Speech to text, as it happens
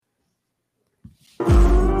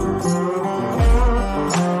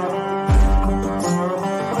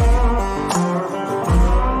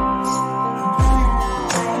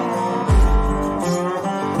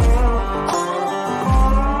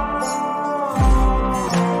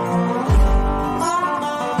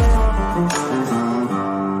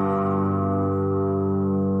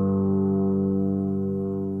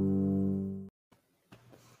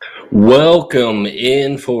Welcome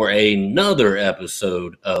in for another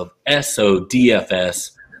episode of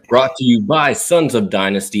SODFS, brought to you by Sons of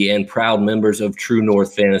Dynasty and proud members of True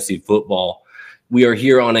North Fantasy Football. We are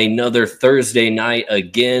here on another Thursday night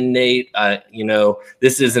again, Nate.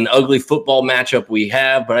 This is an ugly football matchup we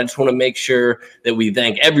have, but I just want to make sure that we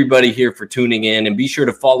thank everybody here for tuning in, and be sure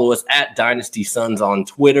to follow us at Dynasty Sons on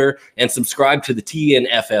Twitter and subscribe to the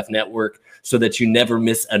TNFF network so that you never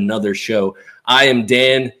miss another show. I am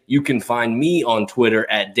Dan. You can find me on Twitter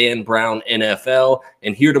at Dan Brown NFL.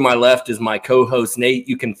 And here to my left is my co-host, Nate.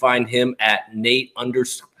 You can find him at Nate_FFL.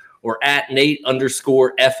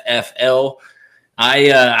 I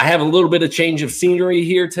have a little bit of change of scenery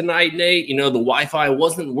here tonight, Nate. You know, the Wi-Fi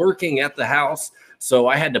wasn't working at the house, so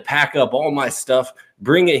I had to pack up all my stuff,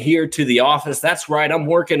 bring it here to the office. That's right. I'm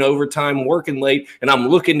working overtime, working late, and I'm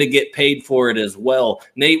looking to get paid for it as well.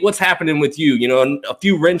 Nate, what's happening with you? You know, a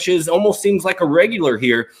few wrenches, almost seems like a regular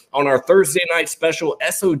here on our Thursday night special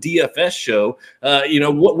SODFS show.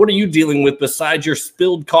 What are you dealing with besides your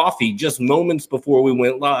spilled coffee just moments before we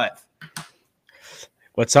went live?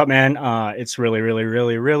 What's up, man? It's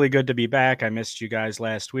really good to be back. I missed you guys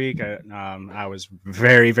last week. I was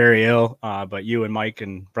very, very ill, but you and Mike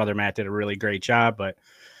and brother Matt did a really great job, but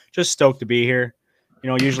just stoked to be here. You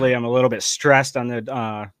know, usually I'm a little bit stressed on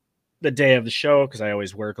the day of the show because I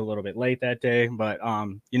always work a little bit late that day, but I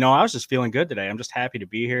was just feeling good today. I'm just happy to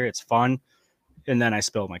be here. It's fun. And then I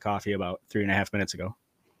spilled my coffee about 3.5 minutes ago.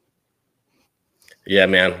 Yeah,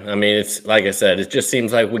 man. I mean, it's like I said, it just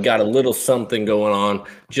seems like we got a little something going on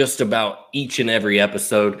just about each and every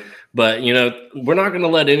episode. But, you know, we're not going to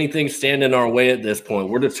let anything stand in our way at this point.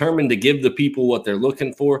 We're determined to give the people what they're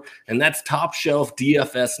looking for, and that's top shelf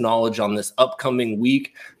DFS knowledge on this upcoming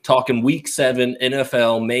week, talking week 7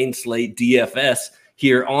 NFL main slate DFS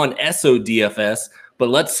here on SODFS. But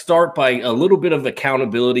let's start by a little bit of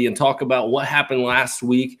accountability and talk about what happened last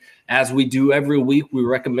week. As we do every week, we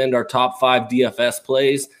recommend our top 5 DFS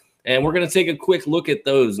plays, and we're going to take a quick look at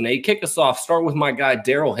those. Nate, kick us off. Start with my guy,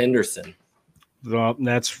 Darrell Henderson. Well,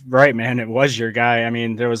 that's right, man. It was your guy. I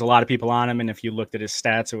mean, there was a lot of people on him, and if you looked at his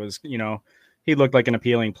stats, it was, he looked like an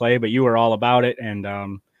appealing play, but you were all about it, and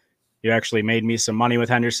you actually made me some money with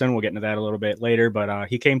Henderson. We'll get into that a little bit later, but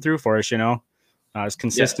he came through for us, His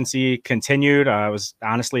consistency continued. It was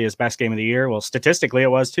honestly his best game of the year. Well, statistically, it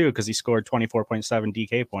was too, because he scored 24.7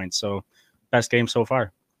 DK points. So, best game so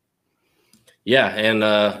far. Yeah,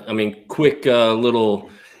 and quick little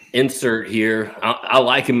insert here. I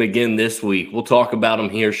like him again this week. We'll talk about him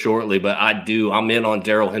here shortly, but I'm in on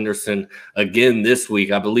Darrell Henderson again this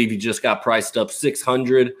week. I believe he just got priced up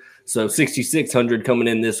 600, so 6,600 coming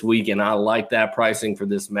in this week, and I like that pricing for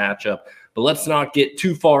this matchup. But let's not get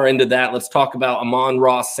too far into that. Let's talk about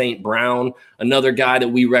Amon-Ra St. Brown, another guy that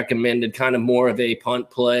we recommended, kind of more of a punt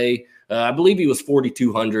play. I believe he was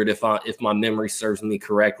 4,200 if my memory serves me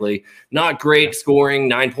correctly. Not great scoring,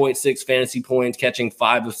 9.6 fantasy points, catching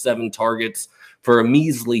 5 of 7 targets for a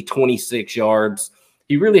measly 26 yards.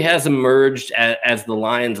 He really has emerged as the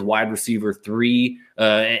Lions wide receiver 3,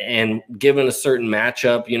 and given a certain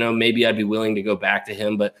matchup, maybe I'd be willing to go back to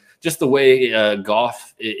him, but just the way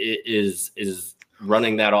Goff is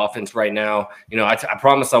running that offense right now, I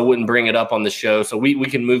promised I wouldn't bring it up on the show, so we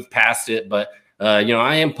can move past it. But,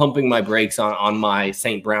 I am pumping my brakes on my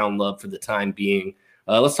St. Brown love for the time being.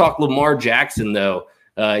 Let's talk Lamar Jackson, though.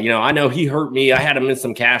 I know he hurt me. I had him in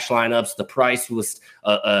some cash lineups. The price was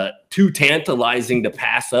too tantalizing to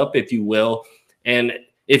pass up, if you will. And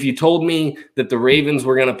if you told me that the Ravens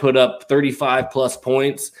were going to put up 35-plus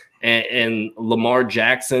points and Lamar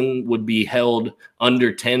Jackson would be held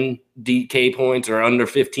under 10 DK points or under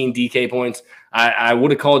 15 DK points, I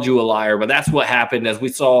would have called you a liar. But that's what happened as we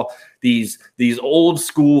saw these old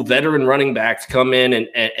school veteran running backs come in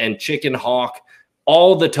and chicken hawk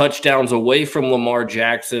all the touchdowns away from Lamar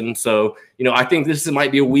Jackson. So, I think this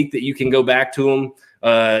might be a week that you can go back to him.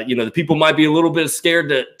 The people might be a little bit scared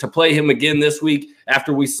to play him again this week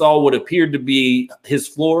after we saw what appeared to be his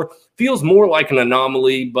floor. Feels more like an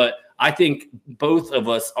anomaly, but I think both of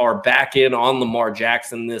us are back in on Lamar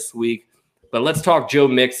Jackson this week. But let's talk Joe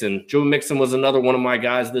Mixon. Joe Mixon was another one of my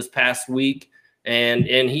guys this past week, and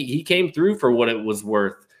he came through for what it was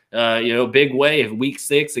worth. Big way of week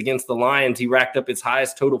 6 against the Lions. He racked up his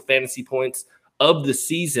highest total fantasy points of the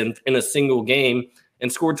season in a single game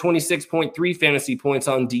and scored 26.3 fantasy points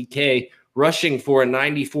on DK, rushing for a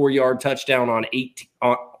 94-yard touchdown on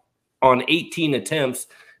 18 attempts,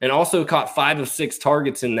 and also caught 5 of 6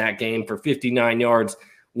 targets in that game for 59 yards.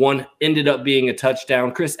 One ended up being a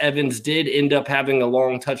touchdown. Chris Evans did end up having a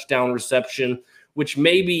long touchdown reception, which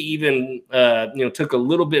maybe even took a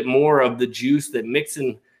little bit more of the juice that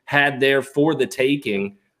Mixon had there for the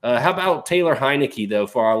taking. How about Taylor Heineke, though,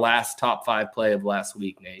 for our last top 5 play of last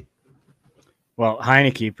week, Nate? Well,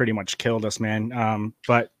 Heineke pretty much killed us, man.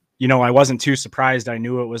 But, I wasn't too surprised. I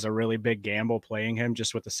knew it was a really big gamble playing him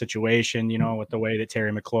just with the situation, with the way that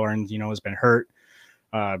Terry McLaurin, has been hurt.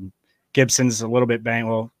 Gibson's a little bit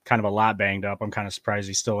kind of a lot banged up. I'm kind of surprised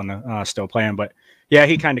he's still still playing. But, yeah,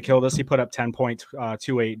 he kind of killed us. He put up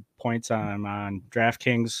 10.28 points on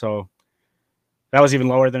DraftKings. So that was even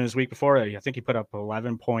lower than his week before. I think he put up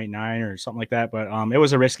 11.9 or something like that. But it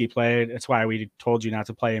was a risky play. That's why we told you not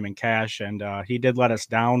to play him in cash. And he did let us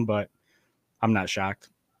down, but I'm not shocked.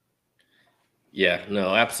 Yeah,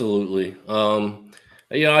 no, absolutely.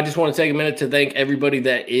 I just want to take a minute to thank everybody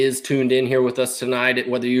that is tuned in here with us tonight.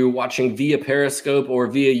 Whether you're watching via Periscope or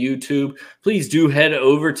via YouTube, please do head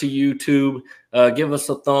over to YouTube. Give us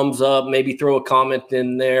a thumbs up. Maybe throw a comment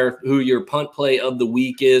in there who your punt play of the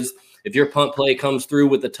week is. If your punt play comes through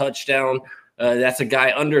with a touchdown, that's a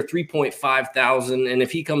guy under 3.5 thousand. And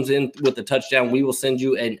if he comes in with a touchdown, we will send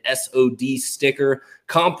you an SOD sticker,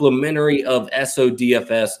 complimentary of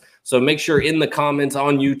SODFS. So make sure in the comments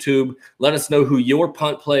on YouTube, let us know who your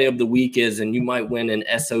punt play of the week is, and you might win an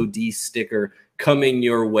SOD sticker coming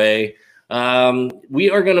your way. We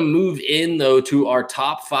are going to move in, though, to our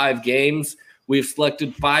top 5 games. We've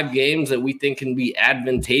selected 5 games that we think can be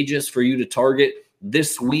advantageous for you to target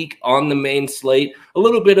this week on the main slate. A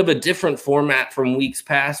little bit of a different format from weeks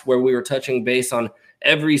past where we were touching base on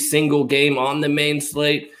every single game on the main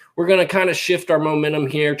slate. We're going to kind of shift our momentum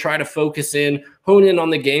here, try to focus in, hone in on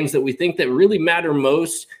the games that we think that really matter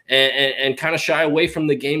most, and kind of shy away from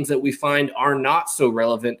the games that we find are not so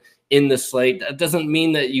relevant in the slate. That doesn't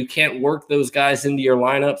mean that you can't work those guys into your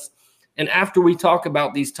lineups. And after we talk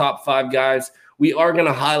about these top 5 guys, we are going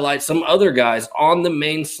to highlight some other guys on the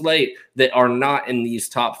main slate that are not in these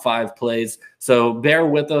top 5 plays. So bear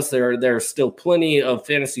with us. There's still plenty of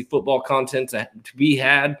fantasy football content to be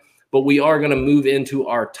had, but we are going to move into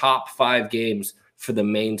our top 5 games for the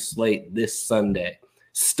main slate this Sunday.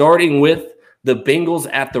 Starting with the Bengals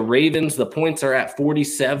at the Ravens. The points are at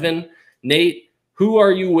 47. Nate, who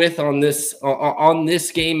are you with on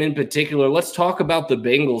this game in particular? Let's talk about the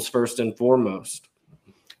Bengals first and foremost.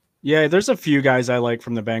 Yeah, there's a few guys I like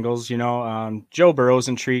from the Bengals. Joe Burrow's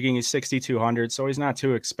intriguing. He's 6,200, so he's not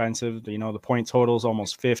too expensive. The point total is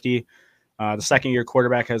almost 50. The second-year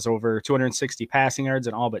quarterback has over 260 passing yards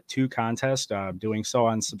in all but 2 contests, doing so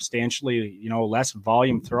on substantially, less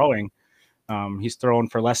volume throwing. He's thrown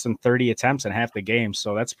for less than 30 attempts in half the game,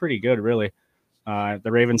 so that's pretty good, really. The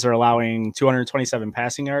Ravens are allowing 227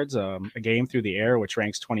 passing yards a game through the air, which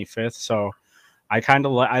ranks 25th. So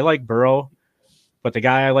I like Burrow, but the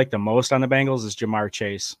guy I like the most on the Bengals is Jamar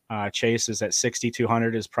Chase. Chase is at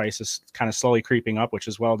 6,200. His price is kind of slowly creeping up, which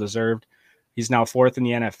is well-deserved. He's now 4th in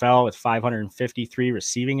the NFL with 553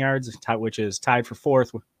 receiving yards, which is tied for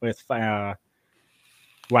 4th with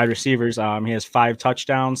wide receivers. He has 5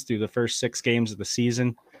 touchdowns through the first 6 games of the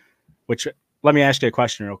season, which let me ask you a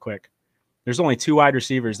question real quick. There's only 2 wide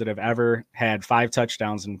receivers that have ever had 5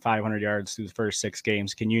 touchdowns and 500 yards through the first 6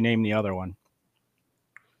 games. Can you name the other one?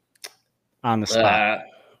 On the spot.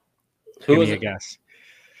 Who Give me a guess.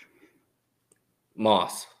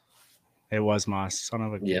 Moss. It was Moss. Son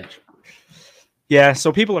of a yeah. bitch. Yeah,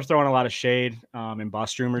 so people are throwing a lot of shade and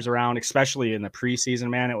bust rumors around, especially in the preseason,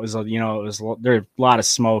 man. There's a lot of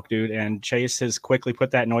smoke, dude. And Chase has quickly put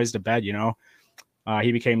that noise to bed,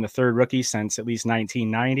 He became the 3rd rookie since at least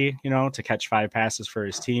 1990, to catch 5 passes for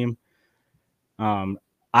his team.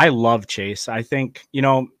 I love Chase. I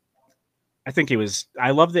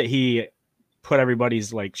love that he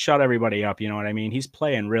shut everybody up. You know what I mean? He's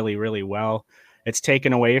playing really, really well. It's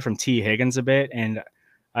taken away from T. Higgins a bit. And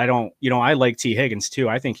I like T. Higgins too.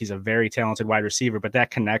 I think he's a very talented wide receiver, but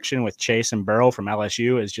that connection with Chase and Burrow from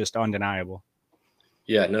LSU is just undeniable.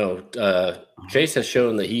 Yeah, no. Chase has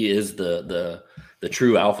shown that he is the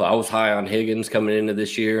true alpha. I was high on Higgins coming into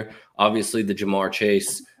this year. Obviously, the Jamar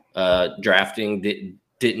Chase drafting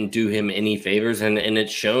didn't do him any favors, and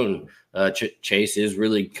it's shown. Chase is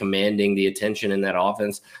really commanding the attention in that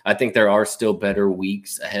offense. I think there are still better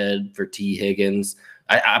weeks ahead for T. Higgins.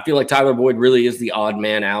 I feel like Tyler Boyd really is the odd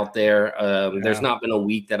man out there. There's not been a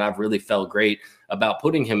week that I've really felt great about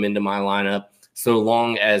putting him into my lineup so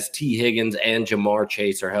long as T. Higgins and Jamar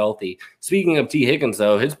Chase are healthy. Speaking of T. Higgins,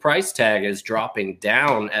 though, his price tag is dropping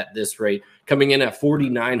down at this rate, coming in at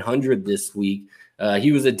 $4,900 this week.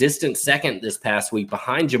 He was a distant second this past week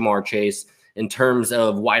behind Jamar Chase in terms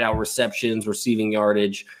of wideout receptions, receiving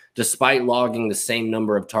yardage, despite logging the same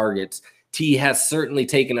number of targets. T has certainly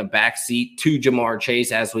taken a backseat to Jamar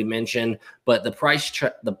Chase, as we mentioned, but the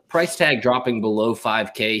price tag dropping below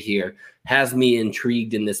 5K here has me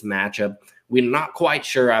intrigued in this matchup. We're not quite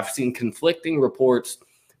sure. I've seen conflicting reports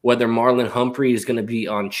whether Marlon Humphrey is going to be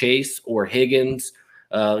on Chase or Higgins.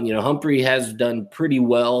 Humphrey has done pretty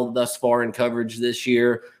well thus far in coverage this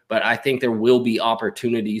year, but I think there will be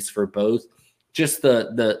opportunities for both. Just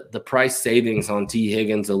the price savings on T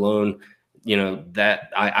Higgins alone, that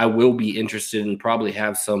I will be interested in, probably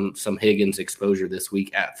have some Higgins exposure this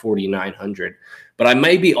week at 4,900. But I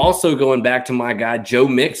may be also going back to my guy Joe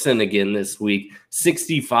Mixon again this week,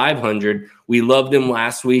 6,500. We loved him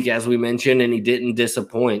last week, as we mentioned, and he didn't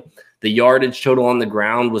disappoint. The yardage total on the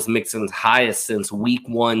ground was Mixon's highest since week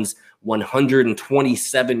 1's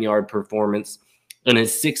 127-yard performance, and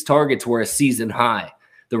his 6 targets were a season high.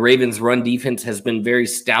 The Ravens' run defense has been very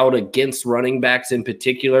stout against running backs in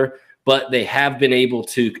particular, but they have been able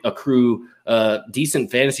to accrue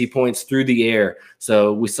decent fantasy points through the air.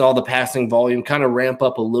 So we saw the passing volume kind of ramp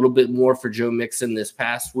up a little bit more for Joe Mixon this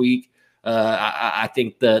past week. I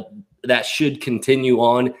think that should continue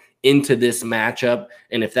on into this matchup.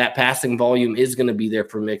 And if that passing volume is going to be there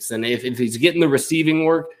for Mixon, if he's getting the receiving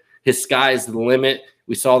work, his sky's the limit.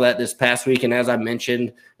 We saw that this past week. And as I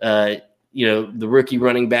mentioned, the rookie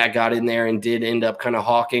running back got in there and did end up kind of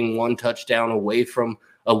hawking 1 touchdown away from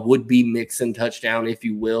a would-be Mixon touchdown, if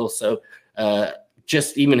you will. So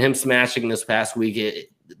just even him smashing this past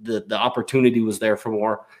week, the opportunity was there for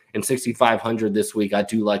more. And 6,500 this week, I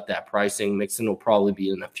do like that pricing. Mixon will probably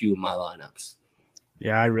be in a few of my lineups.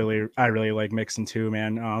 Yeah, I really like Mixon too,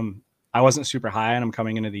 man. I wasn't super high on him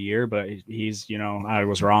coming into the year, but he's, I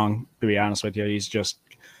was wrong, to be honest with you. He's just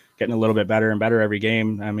getting a little bit better and better every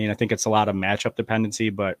game. I mean, I think it's a lot of matchup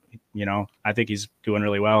dependency, but, I think he's doing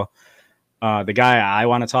really well. The guy I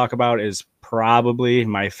want to talk about is probably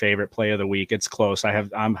my favorite play of the week. It's close.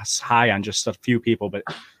 I'm high on just a few people, but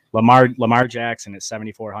Lamar Jackson at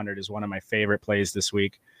 7,400 is one of my favorite plays this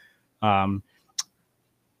week.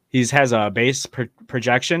 He has a base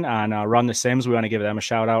projection on Run the Sims. We want to give them a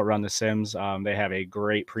shout out. Run the Sims. They have a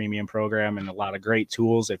great premium program and a lot of great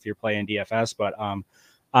tools if you're playing DFS. But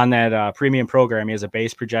on that premium program, he has a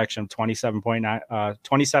base projection of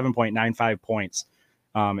 27.95 points.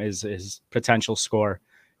 Is his potential score.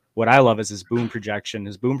 What I love is his boom projection.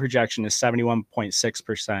 His boom projection is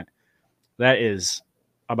 71.6%. That is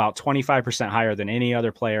about 25% higher than any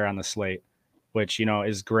other player on the slate, which,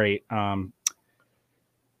 is great.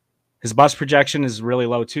 His bust projection is really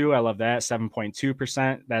low too. I love that,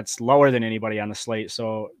 7.2%. That's lower than anybody on the slate.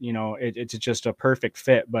 So, it's just a perfect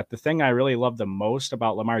fit. But the thing I really love the most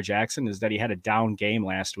about Lamar Jackson is that he had a down game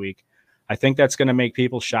last week. I think that's going to make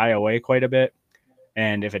people shy away quite a bit.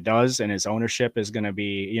 And if it does, and his ownership is going to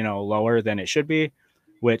be, lower than it should be,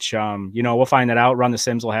 which, we'll find that out. Run the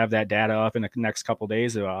Sims will have that data up in the next couple of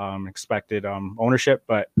days, expected ownership.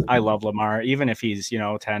 But I love Lamar. Even if he's,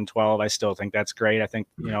 10, 12, I still think that's great. I think,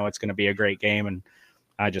 it's going to be a great game. And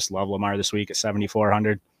I just love Lamar this week at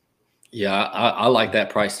 7,400. Yeah, I like that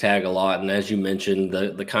price tag a lot. And as you mentioned,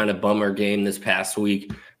 the kind of bummer game this past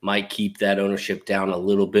week might keep that ownership down a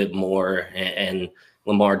little bit more. And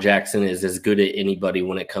Lamar Jackson is as good at anybody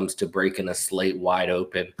when it comes to breaking a slate wide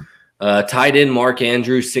open. Tight end Mark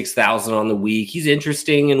Andrews, 6,000 on the week. He's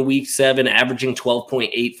interesting in week 7, averaging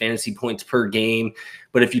 12.8 fantasy points per game.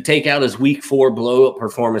 But if you take out his week 4 blow-up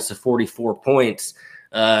performance of 44 points,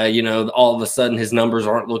 all of a sudden his numbers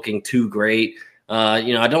aren't looking too great.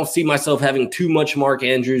 I don't see myself having too much Mark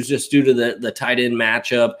Andrews just due to the tight end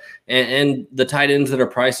matchup and the tight ends that are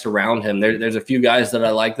priced around him. There's a few guys that I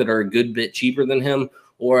like that are a good bit cheaper than him,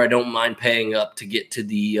 or I don't mind paying up to get to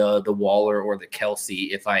the Waller or the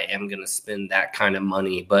Kelsey if I am going to spend that kind of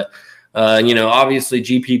money. But, obviously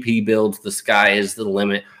GPP builds, the sky is the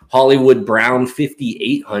limit. Hollywood Brown,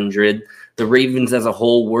 5,800. The Ravens as a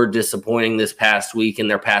whole were disappointing this past week, and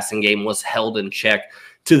their passing game was held in check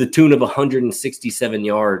to the tune of 167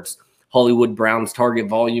 yards. Hollywood Brown's target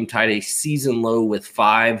volume tied a season low with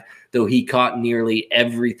 5, though he caught nearly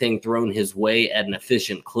everything thrown his way at an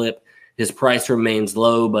efficient clip. His price remains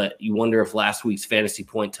low, but you wonder if last week's fantasy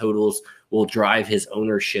point totals will drive his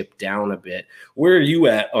ownership down a bit. Where are you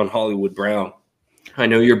at on Hollywood Brown? I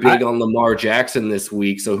know you're big on Lamar Jackson this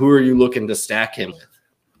week, so who are you looking to stack him with?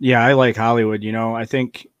 Yeah, I like Hollywood. I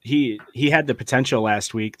think he had the potential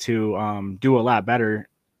last week to do a lot better.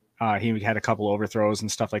 He had a couple overthrows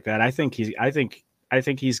and stuff like that. I think he's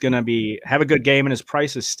going to have a good game, and his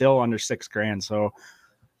price is still under $6,000. So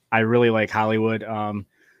I really like Hollywood.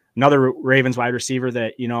 Another Ravens wide receiver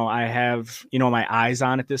that, I have, my eyes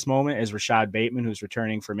on at this moment is Rashad Bateman, who's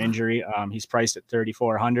returning from injury. He's priced at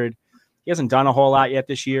 3,400. He hasn't done a whole lot yet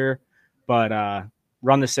this year, but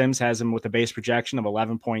Run the Sims has him with a base projection of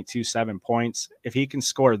 11.27 points. If he can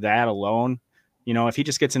score that alone, if he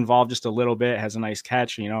just gets involved just a little bit, has a nice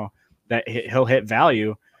catch, that he'll hit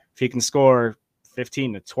value. If he can score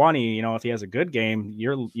 15 to 20, if he has a good game,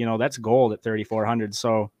 that's gold at 3,400.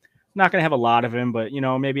 So I'm not going to have a lot of him, but,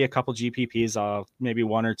 maybe a couple GPPs, maybe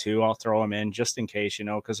one or two, I'll throw him in just in case,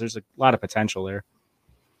 because there's a lot of potential there.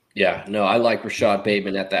 Yeah, no, I like Rashad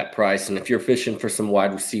Bateman at that price. And if you're fishing for some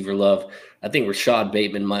wide receiver love, I think Rashad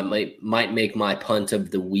Bateman might make my punt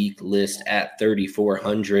of the week list at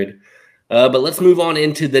 3,400. But let's move on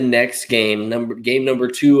into the next game. Game number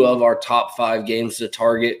 2 of our top 5 games to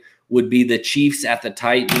target would be the Chiefs at the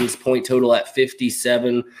Titans, point total at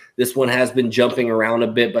 57. This one has been jumping around a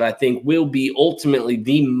bit, but I think will be ultimately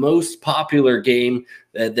the most popular game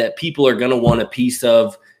that people are going to want a piece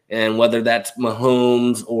of. And whether that's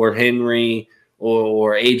Mahomes or Henry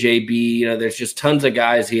or AJB, there's just tons of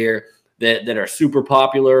guys here that are super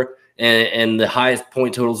popular, and the highest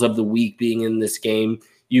point totals of the week being in this game.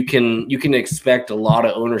 You can expect a lot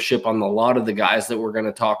of ownership on a lot of the guys that we're going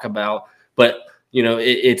to talk about, but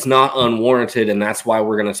it's not unwarranted, and that's why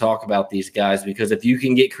we're going to talk about these guys, because if you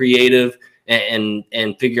can get creative and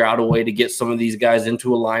figure out a way to get some of these guys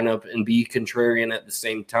into a lineup and be contrarian at the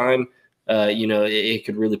same time, it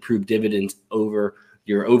could really prove dividends over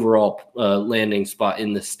your overall landing spot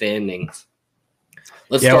in the standings.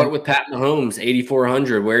 Let's start with Pat Mahomes,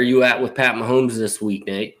 8,400. Where are you at with Pat Mahomes this week,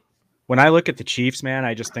 Nate? When I look at the Chiefs, man,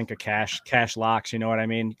 I just think of cash locks. You know what I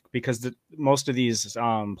mean? Because most of these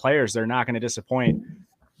players, they're not going to disappoint.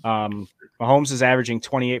 Mahomes is averaging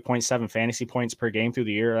 28.7 fantasy points per game through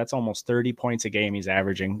the year. That's almost 30 points a game he's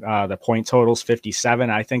averaging. The point total's 57.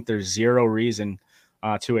 I think there's zero reason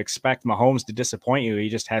to expect Mahomes to disappoint you. He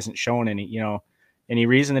just hasn't shown any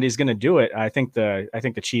reason that he's going to do it. I think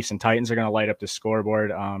the Chiefs and Titans are going to light up the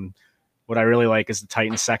scoreboard. What I really like is the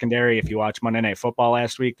Titans secondary. If you watch Monday Night Football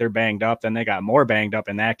last week, they're banged up. Then they got more banged up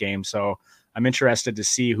in that game. So I'm interested to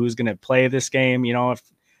see who's going to play this game.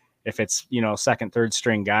 If it's, second, third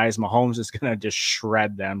string guys, Mahomes is going to just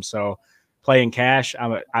shred them. So playing cash,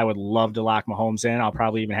 I would love to lock Mahomes in. I'll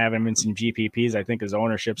probably even have him in some GPPs. I think his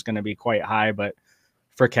ownership's going to be quite high, but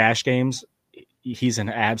for cash games, he's an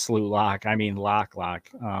absolute lock. I mean, lock.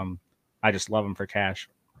 I just love him for cash.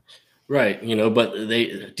 Right. But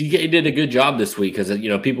DK did a good job this week because,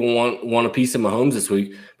 people want a piece of Mahomes this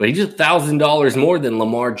week, but he's just $1,000 more than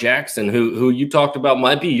Lamar Jackson, who you talked about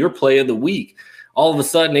might be your play of the week. All of a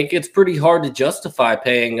sudden, it gets pretty hard to justify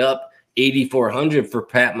paying up 8,400 for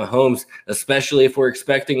Pat Mahomes, especially if we're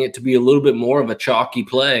expecting it to be a little bit more of a chalky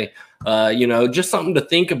play. Just something to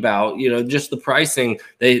think about, just the pricing.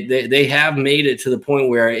 They have made it to the point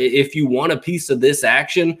where if you want a piece of this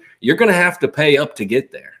action, you're going to have to pay up to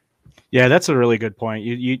get there. Yeah, that's a really good point.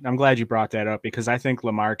 I'm glad you brought that up because I think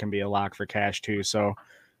Lamar can be a lock for cash too. So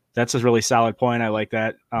that's a really solid point. I like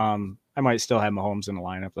that. I might still have Mahomes in the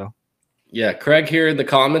lineup though. Yeah, Craig here in the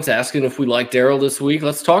comments asking if we like Darryl this week.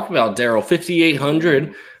 Let's talk about Darryl.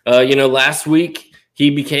 5,800. Last week he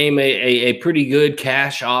became a pretty good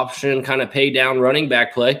cash option, kind of pay down running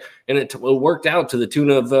back play, and it worked out to the tune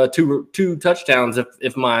of two touchdowns,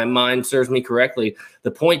 if my mind serves me correctly.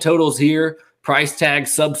 The point totals here, price tag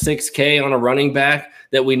sub 6K on a running back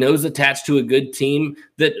that we know is attached to a good team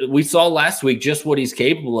that we saw last week, just what he's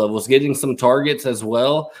capable of, was getting some targets as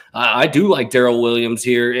well. I do like Darrell Williams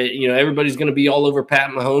here. Everybody's going to be all over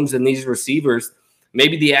Pat Mahomes and these receivers.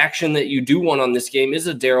 Maybe the action that you do want on this game is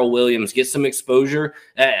a Darrell Williams. Get some exposure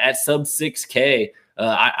at sub 6K.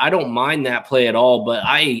 I don't mind that play at all, but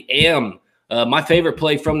I am my favorite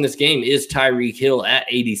play from this game is Tyreek Hill at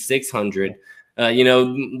 8,600.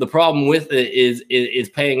 The problem with it is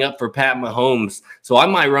paying up for Pat Mahomes. So I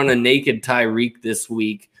might run a naked Tyreek this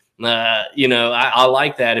week. I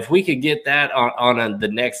like that. If we could get that on the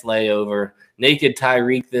next layover, naked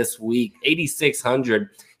Tyreek this week, 8,600.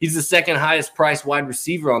 He's the second highest priced wide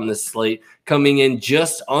receiver on this slate, coming in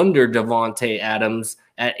just under Devontae Adams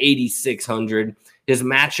at 8,600. His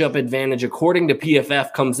matchup advantage, according to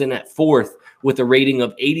PFF, comes in at 4th with a rating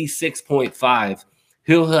of 86.5.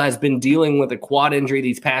 Hill has been dealing with a quad injury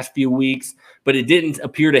these past few weeks, but it didn't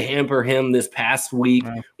appear to hamper him this past week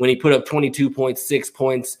when he put up 22.6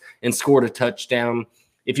 points and scored a touchdown.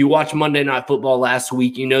 If you watch Monday Night Football last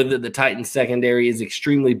week, you know that the Titans secondary is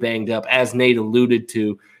extremely banged up, as Nate alluded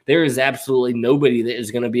to. There is absolutely nobody that is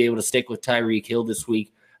going to be able to stick with Tyreek Hill this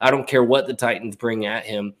week. I don't care what the Titans bring at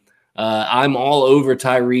him. I'm all over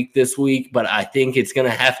Tyreek this week, but I think it's going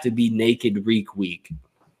to have to be naked Reek week.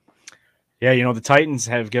 Yeah, the Titans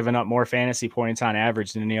have given up more fantasy points on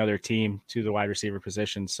average than any other team to the wide receiver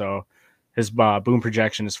position. So his boom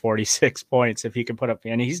projection is 46 points. If he could put up,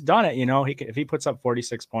 and he's done it, if he puts up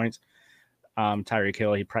 46 points, Tyreek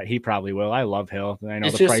Hill, he probably will. I love Hill. I know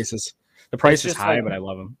the price is high, but I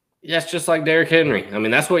love him. Yeah, it's just like Derrick Henry. I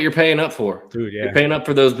mean, that's what you're paying up for. Dude, yeah. You're paying up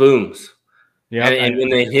for those booms. Yeah. And when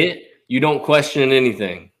they hit, you don't question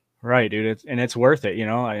anything. Right, dude. It's worth it,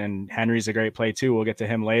 and Henry's a great play too. We'll get to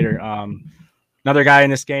him later. Another guy in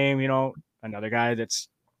this game, another guy that's,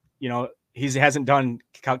 he hasn't done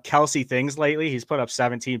Kelsey things lately. He's put up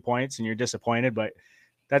 17 points and you're disappointed, but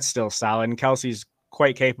that's still solid. And Kelsey's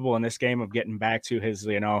quite capable in this game of getting back to his,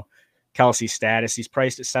 Kelsey status. He's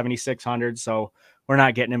priced at 7,600. So we're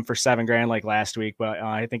not getting him for $7,000 like last week, but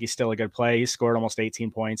I think he's still a good play. He scored almost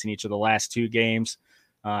 18 points in each of the last 2 games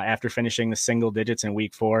after finishing the single digits in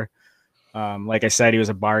week 4. Like I said, he was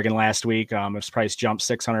a bargain last week. His price jumped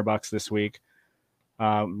 $600 this week.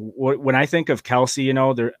 When I think of Kelsey,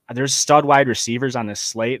 there's stud wide receivers on this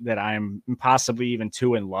slate that I'm possibly even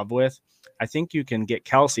too in love with. I think you can get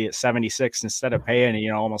Kelsey at 76 instead of paying,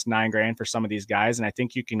 almost $9,000 for some of these guys. And I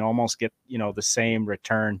think you can almost get, the same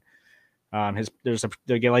return.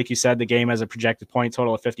 Like you said, the game has a projected point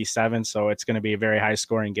total of 57. So it's going to be a very high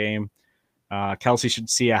scoring game. Kelsey should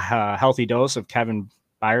see a healthy dose of Kevin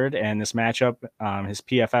Byard and this matchup. His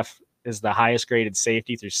PFF is the highest graded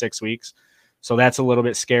safety through 6 weeks. So that's a little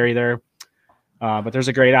bit scary there. But there's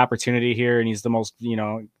a great opportunity here, and he's the most,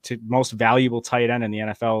 most valuable tight end in the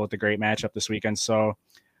NFL with a great matchup this weekend. So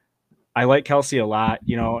I like Kelsey a lot.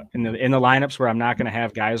 In the lineups where I'm not going to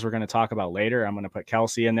have guys we're going to talk about later, I'm going to put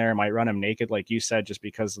Kelsey in there. I might run him naked, like you said, just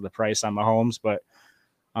because of the price on Mahomes. But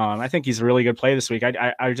I think he's a really good play this week.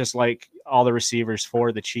 I just like all the receivers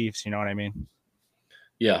for the Chiefs. You know what I mean?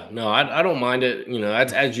 Yeah, no, I don't mind it.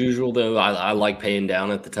 As usual, though, I like paying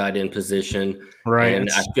down at the tight end position. Right. And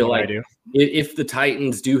I feel like if the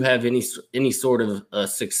Titans do have any sort of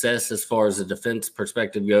success as far as the defense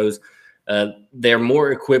perspective goes, they're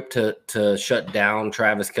more equipped to shut down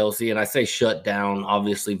Travis Kelce. And I say shut down,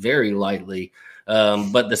 obviously, very lightly.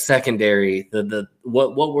 But the secondary,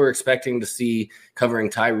 what we're expecting to see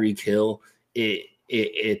covering Tyreek Hill,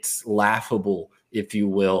 it's laughable, if you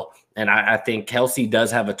will. And I think Kelce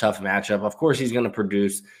does have a tough matchup. Of course, he's going to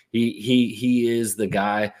produce. He is the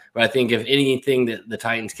guy. But I think if anything that the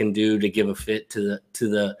Titans can do to give a fit to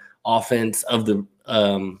the offense of the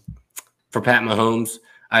for Pat Mahomes,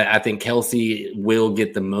 I think Kelce will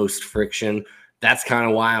get the most friction. That's kind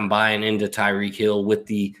of why I'm buying into Tyreek Hill with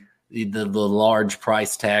the large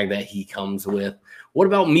price tag that he comes with. What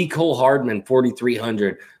about Mecole Hardman,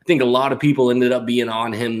 4,300? I think a lot of people ended up being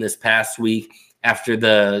on him this past week after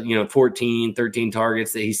the 14, 13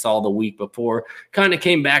 targets that he saw the week before. Kind of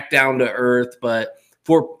came back down to earth, but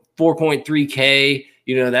for 4.3K,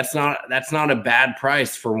 that's not a bad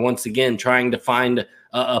price for, once again, trying to find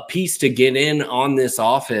a piece to get in on this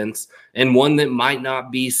offense, and one that might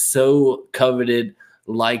not be so coveted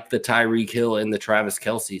like the Tyreek Hill and the Travis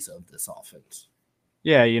Kelce's of this offense.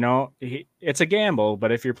 Yeah, it's a gamble,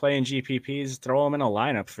 but if you're playing GPPs, throw them in a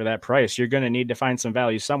lineup for that price. You're going to need to find some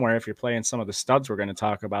value somewhere if you're playing some of the studs we're going to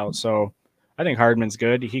talk about. So I think Hardman's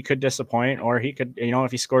good. He could disappoint, or he could,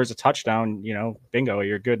 if he scores a touchdown, bingo,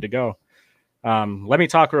 you're good to go. Let me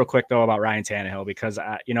talk real quick, though, about Ryan Tannehill, because,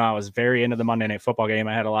 I was very into the Monday Night Football game.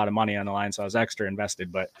 I had a lot of money on the line, so I was extra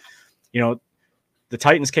invested. But, the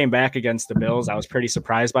Titans came back against the Bills. I was pretty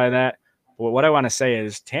surprised by that. But what I want to say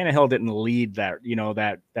is Tannehill didn't lead that,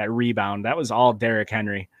 that rebound. That was all Derrick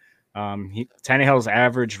Henry. Tannehill's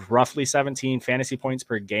averaged roughly 17 fantasy points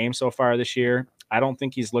per game so far this year. I don't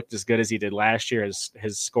think he's looked as good as he did last year.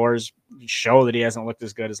 His scores show that he hasn't looked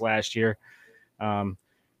as good as last year.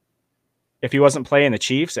 If he wasn't playing the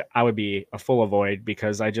Chiefs, I would be a full avoid,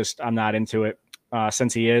 because I'm not into it.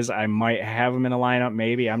 Since he is, I might have him in a lineup.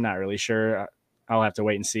 Maybe, I'm not really sure. I'll have to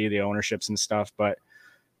wait and see the ownerships and stuff. But,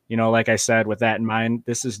 like I said, with that in mind,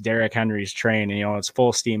 this is Derrick Henry's train. And, it's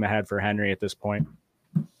full steam ahead for Henry at this point.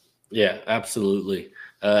 Yeah, absolutely.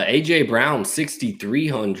 A.J. Brown,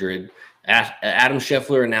 6,300. Adam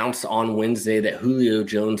Scheffler announced on Wednesday that Julio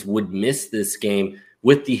Jones would miss this game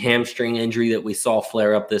with the hamstring injury that we saw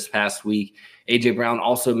flare up this past week. A.J. Brown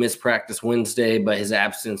also missed practice Wednesday, but his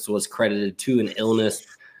absence was credited to an illness.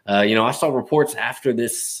 I saw reports after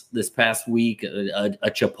this past week, a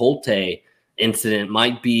Chipotle incident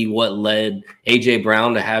might be what led A.J.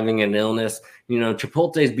 Brown to having an illness.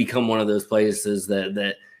 Chipotle's become one of those places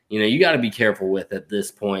that you got to be careful with at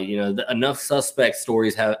this point. Enough suspect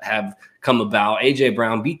stories have come about. A.J.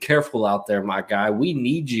 Brown, be careful out there, my guy. We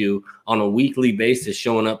need you on a weekly basis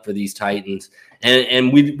showing up for these Titans.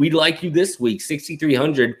 And we'd like you this week,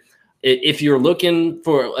 6,300. If you're looking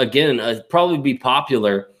for, again, probably be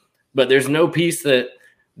popular, but there's no piece that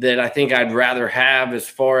I think I'd rather have as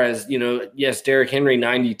far as, yes, Derrick Henry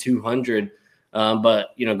 9,200, but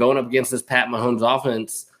going up against this Pat Mahomes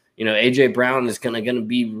offense, AJ Brown is going to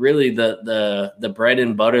be really the bread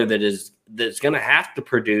and butter that's going to have to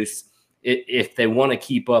produce if they want to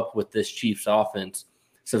keep up with this Chiefs offense.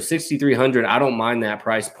 So 6,300, I don't mind that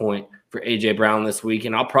price point for AJ Brown this week,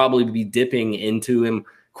 and I'll probably be dipping into him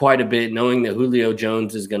quite a bit, knowing that Julio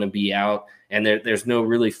Jones is going to be out, and there's no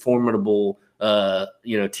really formidable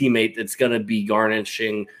teammate that's going to be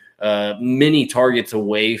garnishing many targets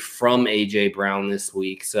away from AJ Brown this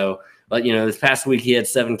week. So, but this past week he had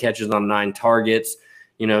 7 catches on 9 targets,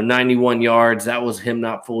 91 yards. That was him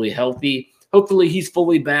not fully healthy. Hopefully he's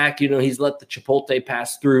fully back. He's let the Chipotle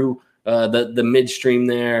pass through the midstream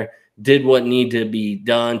there, did what needed to be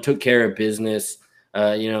done, took care of business,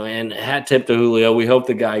 and hat tip to Julio. We hope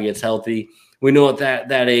the guy gets healthy. We know at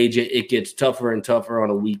that age, it gets tougher and tougher on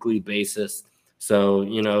a weekly basis. So,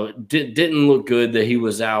 didn't look good that he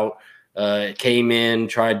was out, came in,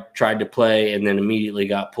 tried to play, and then immediately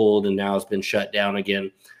got pulled, and now has been shut down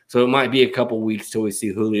again. So it might be a couple weeks till we see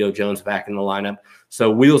Julio Jones back in the lineup.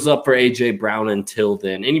 So wheels up for AJ Brown until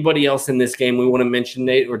then. Anybody else in this game we want to mention,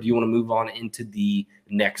 Nate, or do you want to move on into the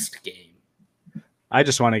next game? I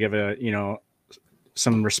just want to give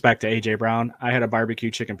some respect to AJ Brown. I had a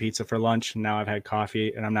barbecue chicken pizza for lunch, and now I've had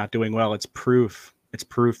coffee, and I'm not doing well. It's proof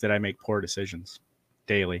that I make poor decisions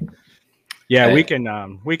daily. Yeah, okay.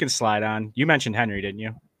 We can slide on. You mentioned Henry, didn't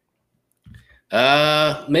you?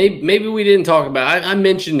 Maybe we didn't talk about. I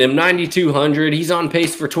mentioned him, 9,200. He's on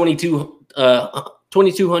pace for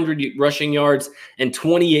 2,200 rushing yards and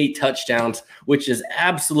 28 touchdowns, which is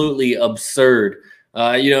absolutely absurd.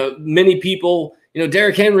 Many people,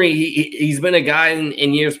 Derrick Henry, he's been a guy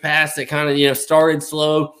in years past that kind of started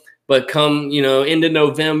slow, but come into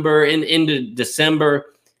November and into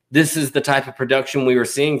December, this is the type of production we were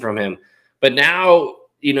seeing from him. But now,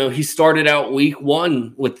 he started out week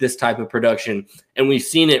 1 with this type of production, and we've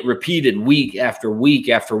seen it repeated week after week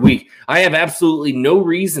after week. I have absolutely no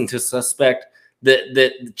reason to suspect that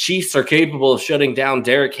the Chiefs are capable of shutting down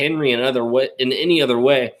Derrick Henry in any other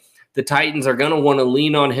way. The Titans are going to want to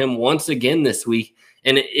lean on him once again this week,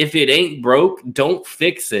 and if it ain't broke, don't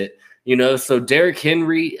fix it. So Derrick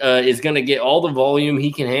Henry is going to get all the volume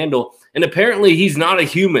he can handle, and apparently he's not a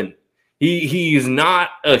human. He is not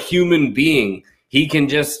a human being. He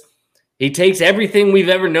takes everything we've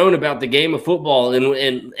ever known about the game of football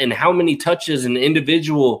and how many touches an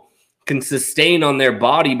individual can sustain on their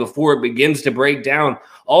body before it begins to break down,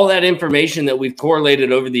 all that information that we've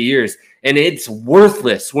correlated over the years. And it's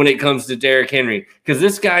worthless when it comes to Derrick Henry, because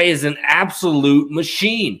this guy is an absolute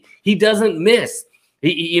machine. He doesn't miss.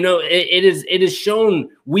 It is shown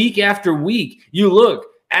week after week. You look,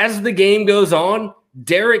 as the game goes on,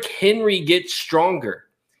 Derrick Henry gets stronger.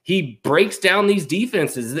 He breaks down these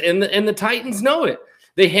defenses, and the Titans know it.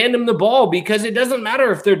 They hand him the ball because it doesn't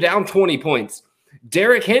matter if they're down 20 points.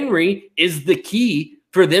 Derrick Henry is the key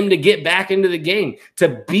for them to get back into the game,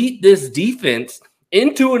 to beat this defense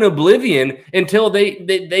into an oblivion until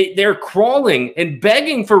they're crawling and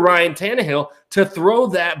begging for Ryan Tannehill to throw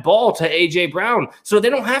that ball to A.J. Brown so they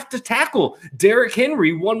don't have to tackle Derrick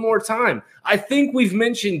Henry one more time. I think we've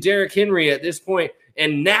mentioned Derrick Henry at this point,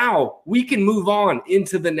 and now we can move on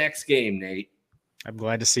into the next game, Nate. I'm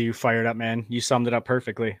glad to see you fired up, man. You summed it up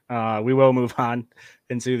perfectly. We will move on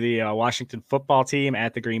into the Washington football team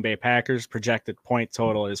at the Green Bay Packers. Projected point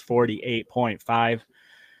total is 48.5.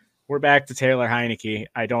 We're back to Taylor Heineke.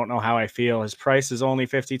 I don't know how I feel. His price is only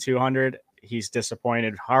 5,200. He's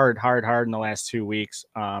disappointed hard in the last 2 weeks.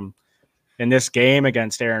 In this game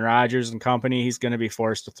against Aaron Rodgers and company, he's going to be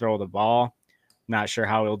forced to throw the ball. Not sure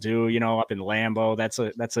how he'll do, up in Lambeau.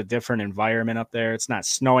 That's a different environment up there. It's not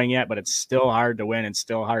snowing yet, but it's still hard to win and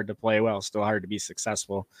still hard to play well, still hard to be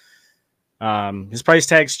successful. His price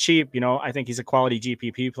tag's cheap. I think he's a quality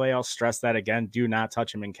GPP play. I'll stress that again. Do not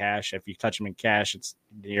touch him in cash. If you touch him in cash,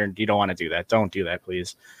 you don't want to do that. Don't do that,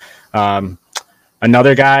 please.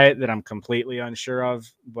 Another guy that I'm completely unsure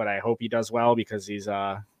of, but I hope he does well because he's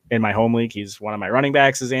in my home league. He's one of my running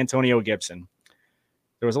backs, is Antonio Gibson.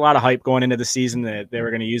 There was a lot of hype going into the season that they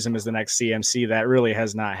were going to use him as the next CMC. That really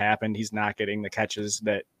has not happened. He's not getting the catches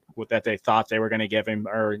that they thought they were going to give him,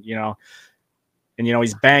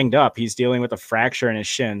 he's banged up. He's dealing with a fracture in his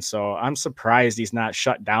shin. So I'm surprised he's not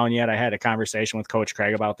shut down yet. I had a conversation with Coach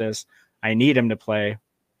Craig about this. I need him to play,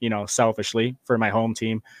 selfishly for my home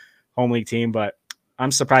league team, but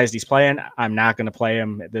I'm surprised he's playing. I'm not going to play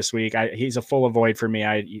him this week. He's a full avoid for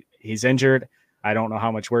me. He's injured. I don't know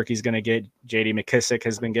how much work he's going to get. J.D. McKissick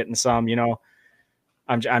has been getting some,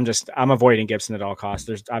 I'm avoiding Gibson at all costs.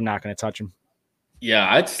 I'm not going to touch him.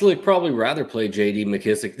 Yeah, I'd probably rather play J.D.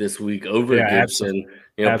 McKissick this week over Yeah, Gibson.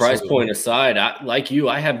 Price point aside,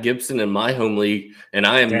 I have Gibson in my home league, and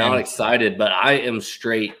I am not excited, but I am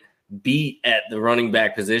straight beat at the running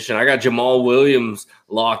back position. I got Jamal Williams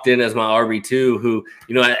locked in as my RB2, who,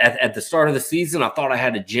 at the start of the season, I thought I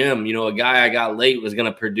had a gem. A guy I got late was going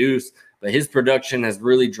to produce, but his production has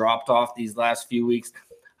really dropped off these last few weeks.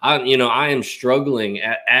 I am struggling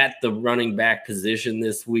at the running back position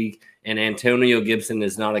this week. And Antonio Gibson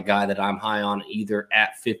is not a guy that I'm high on either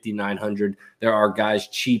at 5,900. There are guys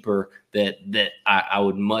cheaper that I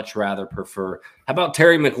would much rather prefer. How about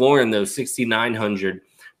Terry McLaurin, though, 6,900?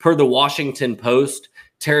 Per the Washington Post,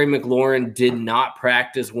 Terry McLaurin did not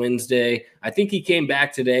practice Wednesday. I think he came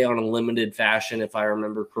back today on a limited fashion, if I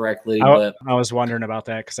remember correctly. But I was wondering about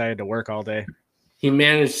that because I had to work all day. He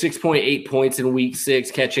managed 6.8 points in week 6,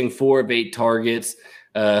 catching 4 of 8 targets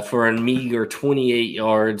for a meager 28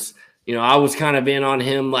 yards. I was kind of in on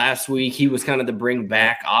him last week. He was kind of the bring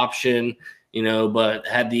back option, but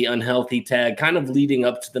had the unhealthy tag kind of leading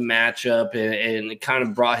up to the matchup, and it kind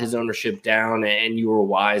of brought his ownership down. And you were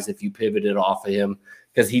wise if you pivoted off of him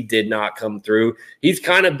because he did not come through. He's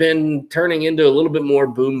kind of been turning into a little bit more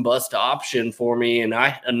boom bust option for me. And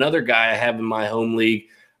another guy I have in my home league,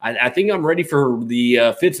 I think I'm ready for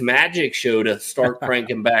the Fitz Magic show to start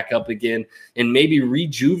cranking back up again and maybe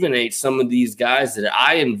rejuvenate some of these guys that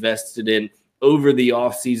I invested in over the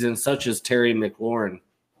offseason, such as Terry McLaurin.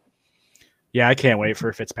 Yeah, I can't wait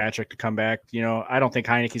for Fitzpatrick to come back. I don't think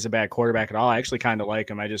Heineke's a bad quarterback at all. I actually kind of like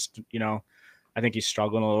him. I just, I think he's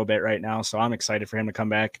struggling a little bit right now, so I'm excited for him to come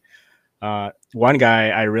back. One guy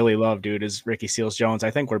I really love, dude, is Ricky Seals-Jones.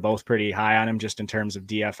 I think we're both pretty high on him just in terms of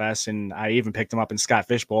DFS, and I even picked him up in Scott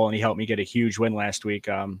Fishbowl, and he helped me get a huge win last week.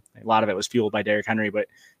 A lot of it was fueled by Derrick Henry, but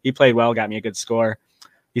he played well, got me a good score.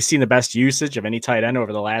 He's seen the best usage of any tight end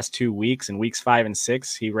over the last 2 weeks. In weeks 5 and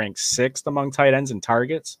 6, he ranks 6th among tight ends in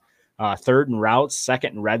targets, 3rd in routes,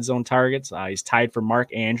 2nd in red zone targets. He's tied for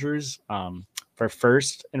Mark Andrews for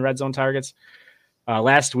 1st in red zone targets.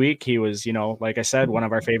 Last week, he was, like I said, one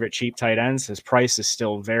of our favorite cheap tight ends. His price is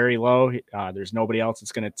still very low. There's nobody else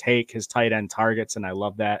that's going to take his tight end targets, and I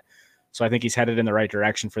love that. So I think he's headed in the right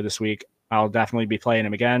direction for this week. I'll definitely be playing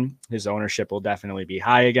him again. His ownership will definitely be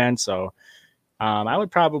high again. So I might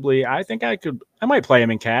play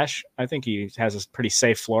him in cash. I think he has a pretty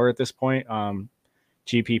safe floor at this point.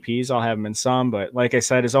 GPPs, I'll have him in some, but like I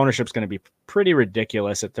said, his ownership's going to be pretty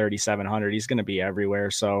ridiculous at 3,700. He's going to be everywhere.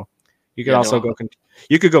 So you could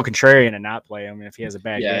you could go contrarian and not play him. If he has a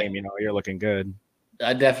bad game, you're looking good.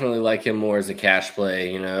 I definitely like him more as a cash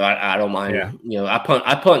play. I don't mind. Yeah.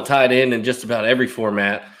 I punt tight end in just about every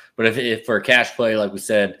format. But if for a cash play, like we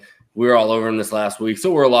said, we were all over him this last week.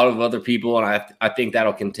 So were a lot of other people, and I think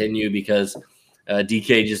that'll continue because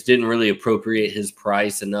DK just didn't really appropriate his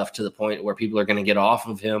price enough to the point where people are going to get off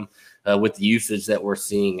of him with the usage that we're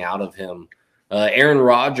seeing out of him. Aaron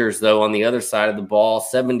Rodgers, though, on the other side of the ball,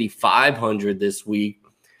 7,500 this week.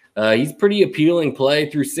 He's pretty appealing play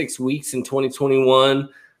through 6 weeks in 2021,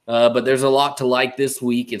 but there's a lot to like this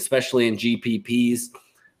week, especially in GPPs.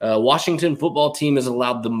 Washington football team has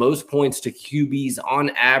allowed the most points to QBs on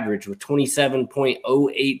average with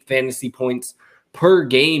 27.08 fantasy points per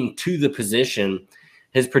game to the position.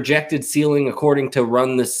 His projected ceiling, according to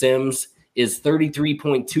Run the Sims, is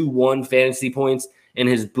 33.21 fantasy points, and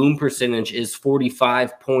his boom percentage is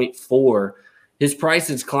 45.4. His price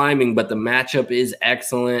is climbing, but the matchup is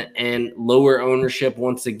excellent, and lower ownership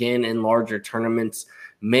once again in larger tournaments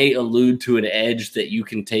may allude to an edge that you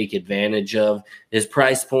can take advantage of. His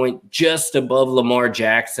price point just above Lamar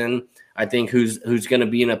Jackson, I think, who's going to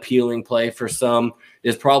be an appealing play for some,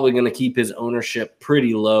 is probably going to keep his ownership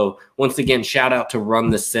pretty low. Once again, shout out to Run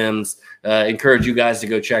the Sims. Encourage you guys to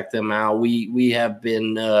go check them out. We have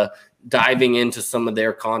been diving into some of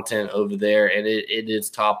their content over there, and it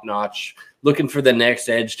is top notch. Looking for the next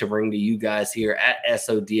edge to bring to you guys here at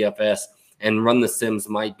SODFS, and Run the Sims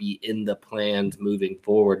might be in the plans moving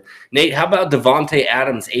forward. Nate, how about Devontae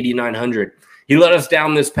Adams, 8,900? He let us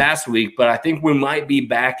down this past week, but I think we might be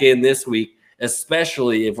back in this week,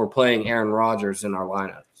 especially if we're playing Aaron Rodgers in our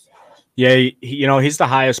lineups. Yeah, he's the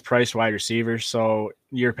highest priced wide receiver, so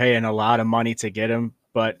you're paying a lot of money to get him.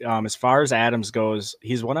 But as far as Adams goes,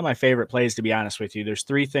 he's one of my favorite plays, to be honest with you. There's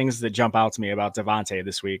 3 things that jump out to me about Devontae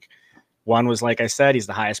this week. One was, like I said, he's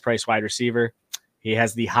the highest priced wide receiver. He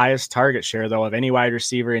has the highest target share, though, of any wide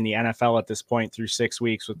receiver in the NFL at this point through 6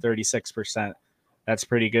 weeks with 36%. That's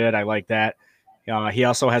pretty good. I like that. He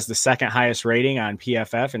also has the second highest rating on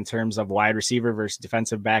PFF in terms of wide receiver versus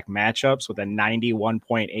defensive back matchups with a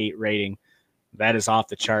 91.8 rating. That is off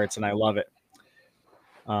the charts, and I love it.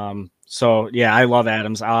 So yeah, I love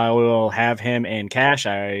Adams. I will have him in cash.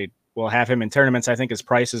 I will have him in tournaments. I think his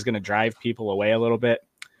price is going to drive people away a little bit.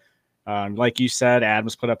 Like you said,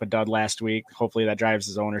 Adams put up a dud last week. Hopefully that drives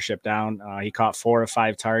his ownership down. He caught 4 of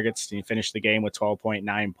 5 targets, and he finished the game with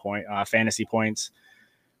 12.9 fantasy points.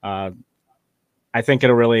 I think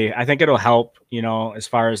it'll help, as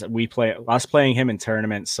far as us playing him in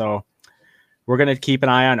tournaments. So we're going to keep an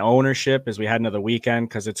eye on ownership as we head into the weekend,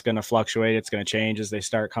 because it's going to fluctuate. It's going to change as they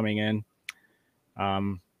start coming in.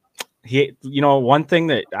 One thing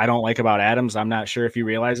that I don't like about Adams, I'm not sure if you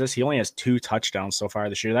realize this, he only has 2 touchdowns so far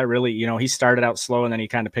this year. That really, he started out slow and then he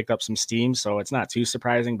kind of picked up some steam. So it's not too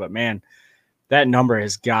surprising, but man, that number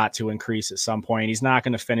has got to increase at some point. He's not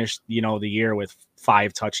going to finish, the year with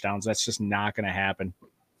 5 touchdowns. That's just not going to happen.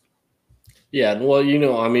 Yeah, well,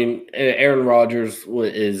 Aaron Rodgers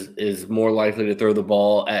is more likely to throw the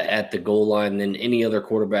ball at the goal line than any other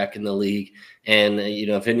quarterback in the league. And,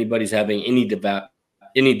 if anybody's having any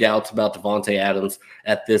doubts about Davante Adams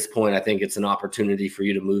at this point, I think it's an opportunity for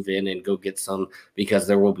you to move in and go get some, because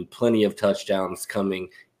there will be plenty of touchdowns coming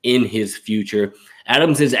in his future.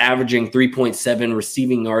 Adams is averaging 3.7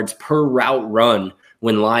 receiving yards per route run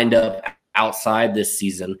when lined up outside this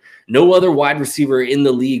season. No other wide receiver in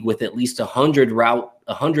the league with at least 100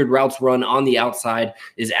 routes run on the outside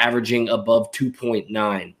is averaging above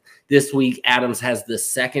 2.9. This week, Adams has the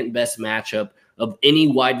second best matchup of any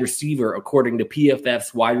wide receiver according to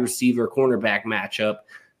PFF's wide receiver cornerback matchup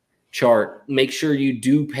chart. Make sure you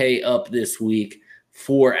do pay up this week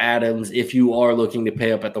for Adams if you are looking to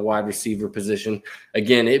pay up at the wide receiver position.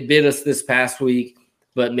 Again, it bit us this past week,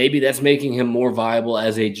 but maybe that's making him more viable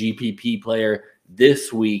as a GPP player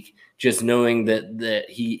this week, just knowing that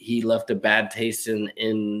he left a bad taste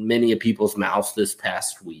in many of people's mouths this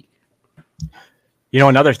past week.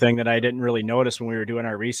 Another thing that I didn't really notice when we were doing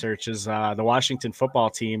our research is the Washington football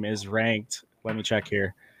team is ranked, let me check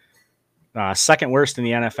here, second worst in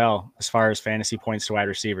the NFL as far as fantasy points to wide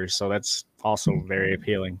receivers. So that's also very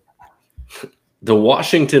appealing. The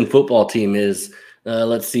Washington football team is,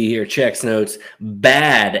 let's see here, checks notes,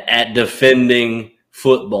 bad at defending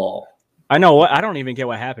football. I know. I don't even get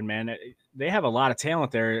what happened, man. They have a lot of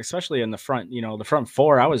talent there, especially in the front, the front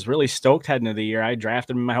 4. I was really stoked heading into the year. I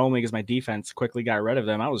drafted them in my home league as my defense, quickly got rid of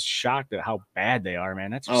them. I was shocked at how bad they are,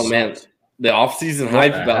 man. That's just man. The offseason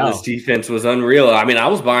hype about this defense was unreal. I mean, I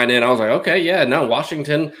was buying in. I was like, okay, yeah, no,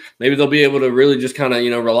 Washington, maybe they'll be able to really just kind of,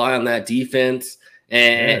 rely on that defense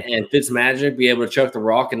and Fitzmagic be able to chuck the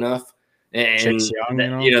rock enough. And, Young,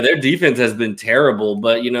 their defense has been terrible,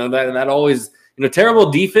 but, that always, terrible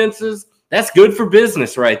defenses, that's good for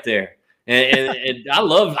business right there. And I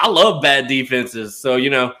love bad defenses. So,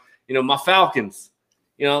 my Falcons,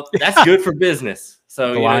 that's good for business.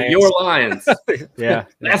 So, your Lions,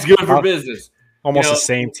 that's good for business. Almost the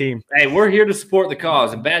same team. Hey, we're here to support the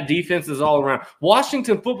cause, and bad defenses all around.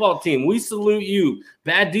 Washington football team, we salute you.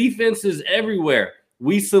 Bad defenses everywhere.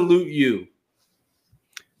 We salute you.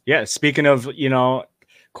 Yeah, speaking of,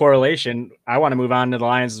 correlation, I want to move on to the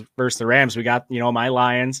Lions versus the Rams. We got, my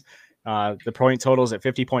Lions. The point total is at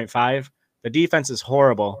 50.5. The defense is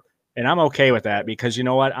horrible, and I'm okay with that because you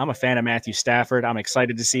know what? I'm a fan of Matthew Stafford. I'm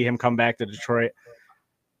excited to see him come back to Detroit.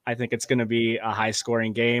 I think it's going to be a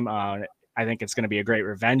high-scoring game. I think it's going to be a great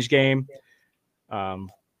revenge game. I'll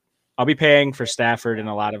be paying for Stafford in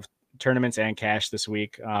a lot of tournaments and cash this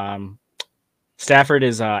week. Stafford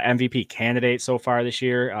is an MVP candidate so far this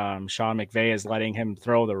year. Sean McVay is letting him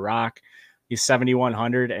throw the rock. He's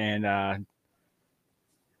 7,100 and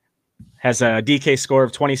has a DK score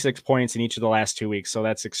of 26 points in each of the last 2 weeks. So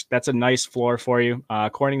that's a nice floor for you.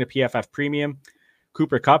 According to PFF Premium,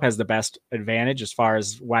 Cooper Kupp has the best advantage as far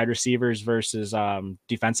as wide receivers versus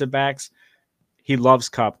defensive backs. He loves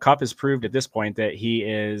Kupp. Kupp has proved at this point that he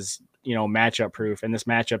is, matchup proof. And this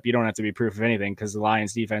matchup, you don't have to be proof of anything because the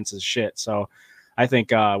Lions defense is shit. So I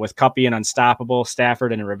think with Kupp being unstoppable,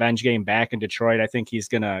 Stafford in a revenge game back in Detroit, I think he's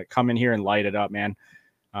going to come in here and light it up, man.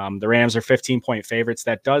 The Rams are 15-point favorites.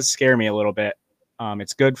 That does scare me a little bit.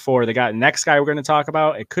 It's good for the next guy we're going to talk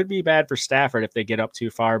about. It could be bad for Stafford if they get up too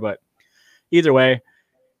far, but either way,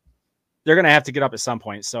 they're going to have to get up at some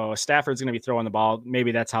point. So Stafford's going to be throwing the ball.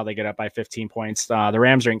 Maybe that's how they get up by 15 points. The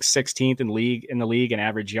Rams rank 16th in the league in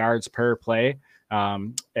average yards per play at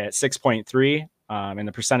 6.3. And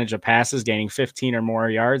the percentage of passes gaining 15 or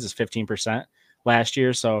more yards is 15% last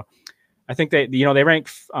year. So I think they rank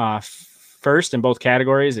first in both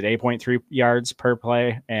categories at 8.3 yards per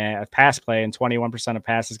play and pass play, and 21% of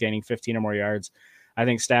passes gaining 15 or more yards. I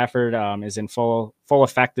think Stafford is in full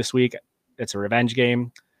effect this week. It's a revenge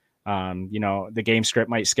game. The game script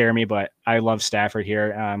might scare me, but I love Stafford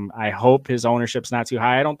here. I hope his ownership's not too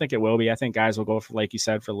high. I don't think it will be. I think guys will go for, like you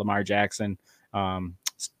said, for Lamar Jackson.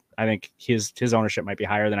 I think his ownership might be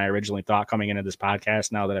higher than I originally thought coming into this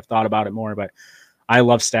podcast, now that I've thought about it more. But I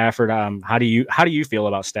love Stafford. How do you feel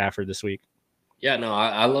about Stafford this week? Yeah, no,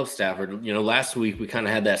 I love Stafford. Last week we kind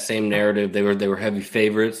of had that same narrative. They were heavy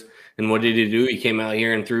favorites. And what did he do? He came out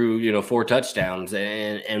here and threw, 4 touchdowns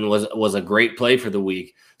and was a great play for the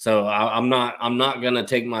week. So I'm not going to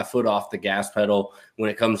take my foot off the gas pedal when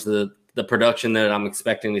it comes to the production that I'm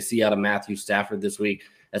expecting to see out of Matthew Stafford this week.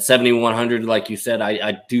 At 7,100, like you said,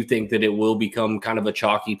 I do think that it will become kind of a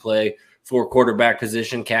chalky play for quarterback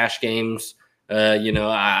position, cash games.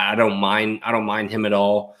 I don't mind him at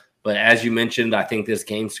all. But as you mentioned, I think this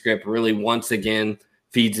game script really once again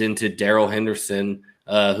feeds into Darrell Henderson,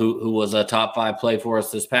 who was a top 5 play for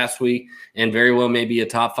us this past week, and very well maybe a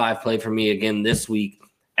top 5 play for me again this week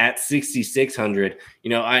at 6,600.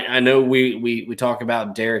 I know we talk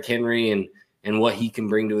about Derrick Henry and what he can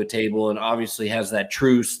bring to a table, and obviously has that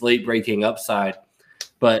true slate breaking upside.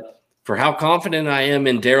 But for how confident I am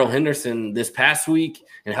in Darrell Henderson this past week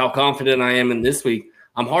and how confident I am in this week,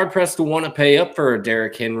 I'm hard-pressed to want to pay up for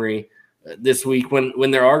Derrick Henry this week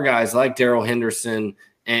when there are guys like Darrell Henderson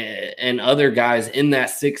and other guys in that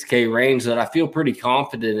 6K range that I feel pretty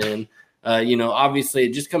confident in. Obviously,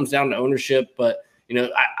 it just comes down to ownership, but,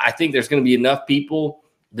 I think there's going to be enough people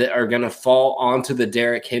that are going to fall onto the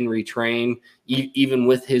Derrick Henry train, even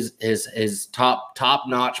with his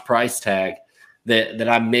top-notch price tag, that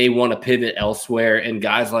I may want to pivot elsewhere, and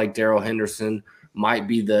guys like Darrell Henderson might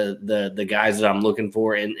be the guys that I'm looking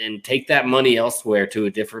for and take that money elsewhere to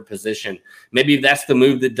a different position. Maybe that's the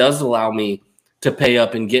move that does allow me to pay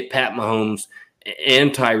up and get Pat Mahomes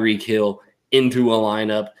and Tyreek Hill into a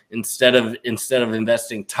lineup instead of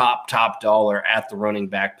investing top dollar at the running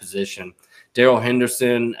back position. Darrell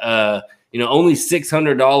Henderson, only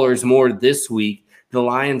 $600 more this week. The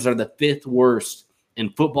Lions are the 5th worst in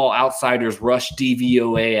Football Outsiders rush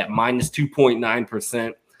DVOA at minus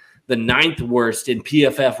 2.9%. The 9th worst in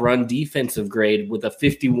PFF run defensive grade with a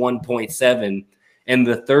 51.7, and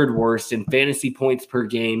the 3rd worst in fantasy points per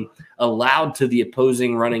game allowed to the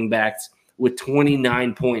opposing running backs with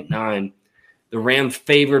 29.9. The Rams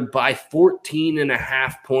favored by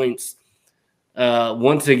 14.5 points.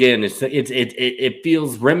 Once again, it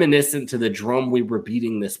feels reminiscent to the drum we were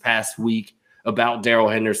beating this past week about Darrell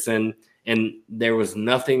Henderson, and there was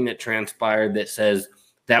nothing that transpired that says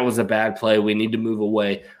that was a bad play, we need to move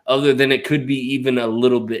away, other than it could be even a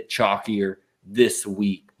little bit chalkier this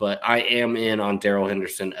week. But I am in on Darrell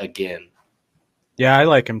Henderson again. Yeah, I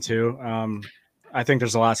like him too. I think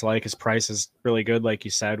there's a lot to like. His price is really good, like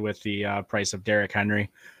you said, with the price of Derrick Henry.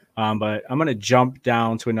 But I'm going to jump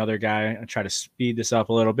down to another guy and try to speed this up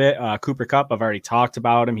a little bit. Cooper Kupp, I've already talked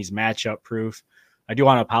about him. He's matchup proof. I do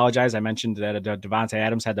want to apologize. I mentioned that Devontae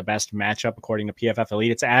Adams had the best matchup according to PFF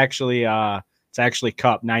Elite. It's actually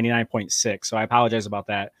Kupp, 99.6. So I apologize about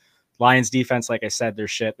that. Lions defense, like I said, they're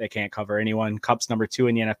shit. They can't cover anyone. Kupp's number 2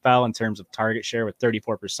 in the NFL in terms of target share with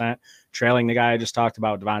 34%, trailing the guy I just talked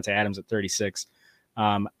about, Devontae Adams, at 36.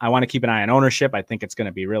 I want to keep an eye on ownership. I think it's going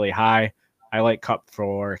to be really high. I like Kupp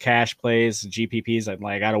for cash plays, GPPs.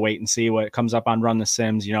 I got to wait and see what comes up on Run the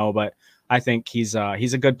Sims, but I think he's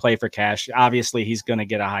a good play for cash. Obviously, he's going to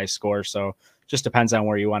get a high score, so just depends on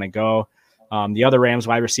where you want to go. The other Rams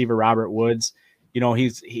wide receiver, Robert Woods,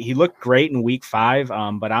 he looked great in week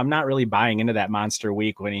 5, but I'm not really buying into that monster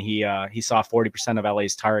week when he saw 40% of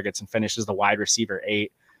LA's targets and finishes the wide receiver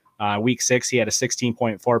 8. Week 6, he had a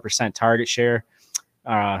 16.4% target share.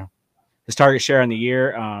 His target share on the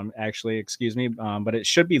year, but it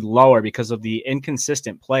should be lower because of the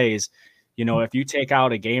inconsistent plays. If you take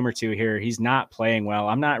out a game or two here, he's not playing well.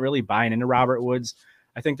 I'm not really buying into Robert Woods.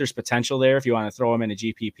 I think there's potential there if you want to throw him in a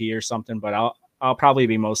GPP or something, but I'll probably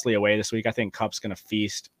be mostly away this week. I think Kupp's going to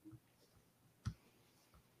feast.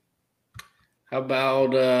 How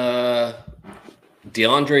about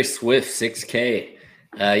DeAndre Swift, 6K?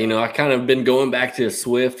 I kind of been going back to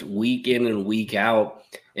Swift week in and week out.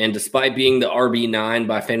 And despite being the RB9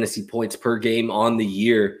 by fantasy points per game on the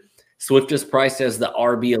year, Swift is priced as the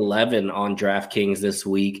RB11 on DraftKings this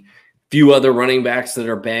week. Few other running backs that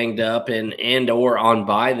are banged up and or on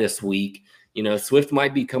bye this week. Swift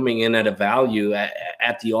might be coming in at a value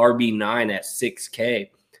at the RB9 at 6K,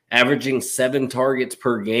 averaging 7 targets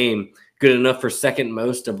per game, good enough for second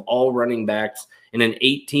most of all running backs, and an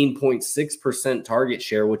 18.6% target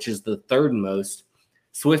share, which is the 3rd most.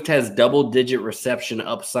 Swift has double-digit reception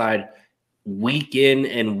upside week in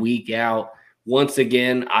and week out. Once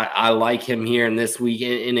again, I like him here in this week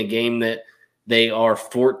in a game that They are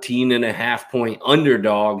 14.5-point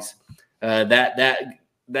underdogs.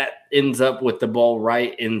 That ends up with the ball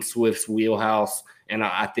right in Swift's wheelhouse, and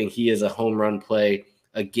I think he is a home run play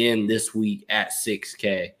again this week at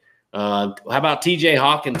 6K. How about TJ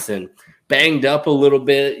Hawkinson? Banged up a little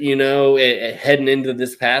bit, heading into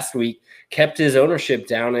this past week, kept his ownership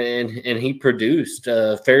down, and he produced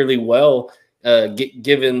fairly well,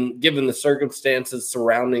 given the circumstances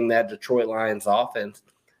surrounding that Detroit Lions offense.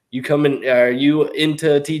 Are you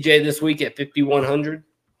into TJ this week at 5,100?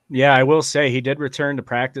 Yeah, I will say he did return to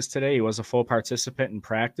practice today. He was a full participant in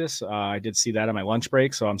practice. I did see that on my lunch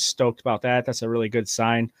break, so I'm stoked about that. That's a really good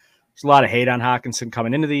sign. There's a lot of hate on Hawkinson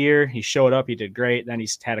coming into the year. He showed up. He did great. Then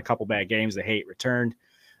he's had a couple bad games. The hate returned.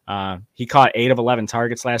 He caught 8 of 11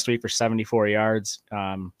 targets last week for 74 yards.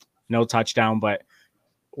 No touchdown, but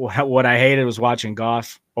what I hated was watching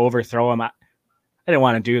Goff overthrow him. I didn't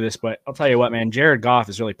want to do this, but I'll tell you what, man, Jared Goff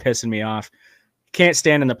is really pissing me off. Can't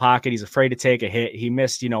stand in the pocket. He's afraid to take a hit. He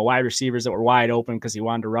missed, wide receivers that were wide open because he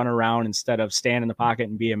wanted to run around instead of stand in the pocket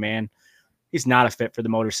and be a man. He's not a fit for the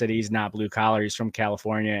Motor City. He's not blue collar. He's from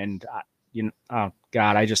California. And, oh,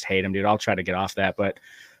 God, I just hate him, dude. I'll try to get off that. But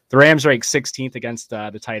the Rams rank 16th against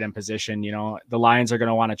the tight end position. The Lions are going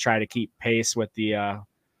to want to try to keep pace with the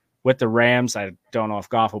Rams. I don't know if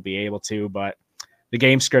Goff will be able to, but the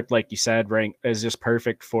game script, like you said, is just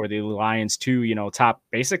perfect for the Lions to, top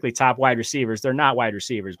wide receivers. They're not wide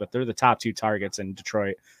receivers, but they're the top 2 targets in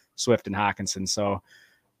Detroit, Swift and Hawkinson. So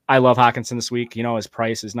I love Hawkinson this week. His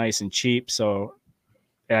price is nice and cheap. So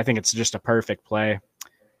I think it's just a perfect play.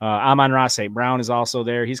 Amon-Ra St. Brown is also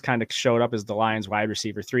there. He's kind of showed up as the Lions wide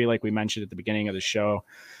receiver 3, like we mentioned at the beginning of the show.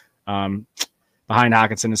 Behind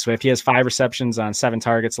Hawkinson and Swift. He has 5 receptions on 7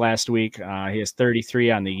 targets last week. He has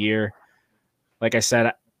 33 on the year. Like I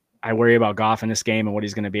said, I worry about Goff in this game and what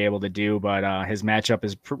he's going to be able to do, but his matchup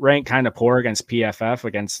is ranked kind of poor against PFF,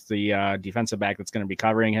 against the defensive back that's going to be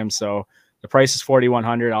covering him. So the price is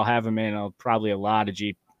 4,100. I'll have him in probably a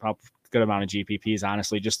good amount of GPPs,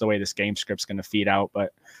 honestly, just the way this game script's going to feed out.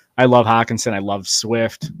 But I love Hawkinson. I love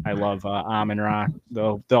Swift. I love Amon-Ra.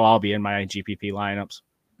 They'll all be in my GPP lineups.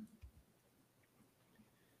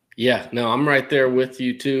 Yeah, no, I'm right there with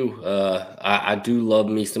you too. I do love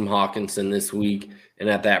me some Hawkinson this week, and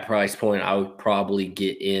at that price point, I would probably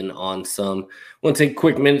get in on some. I want to take a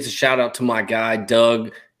quick minute to shout out to my guy,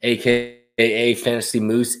 Doug, aka Fantasy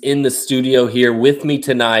Moose, in the studio here with me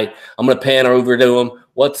tonight. I'm going to pan over to him.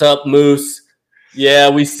 What's up, Moose? Yeah,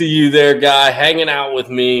 we see you there, guy, hanging out with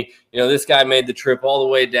me. This guy made the trip all the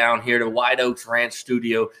way down here to White Oaks Ranch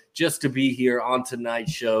Studio just to be here on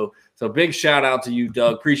tonight's show. So big shout out to you,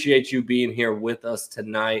 Doug. Appreciate you being here with us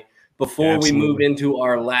tonight. Before we move into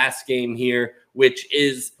our last game here, which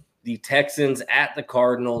is the Texans at the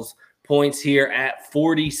Cardinals, points here at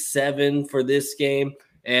 47 for this game,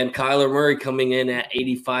 and Kyler Murray coming in at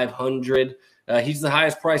 8,500. He's the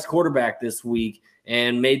highest priced quarterback this week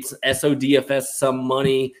and made SODFS some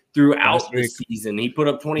money throughout the season. He put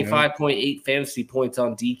up 25.8 fantasy points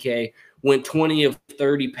on DK, went 20 of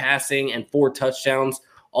 30 passing and 4 touchdowns,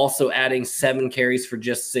 also adding 7 carries for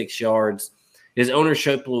just 6 yards. His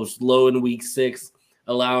ownership was low in week 6,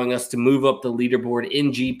 allowing us to move up the leaderboard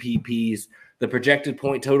in GPPs. The projected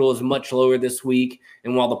point total is much lower this week,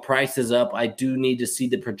 and while the price is up, I do need to see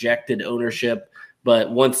the projected ownership.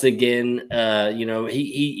 But once again,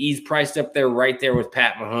 he's priced up there right there with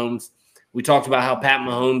Pat Mahomes. We talked about how Pat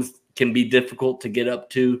Mahomes can be difficult to get up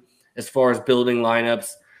to as far as building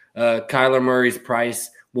lineups. Kyler Murray's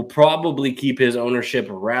price will probably keep his ownership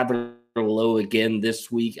rather low again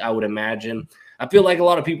this week, I would imagine. I feel like a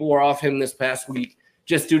lot of people were off him this past week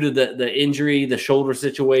just due to the injury, the shoulder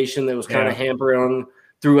situation that was kind of hampering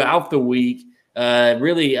throughout the week.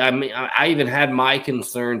 Really, I mean, I even had my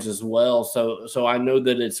concerns as well. So I know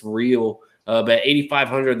that it's real. But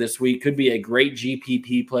 8,500 this week could be a great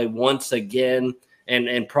GPP play once again,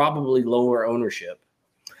 and probably lower ownership.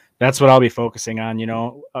 That's what I'll be focusing on.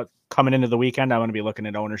 Coming into the weekend, I want to be looking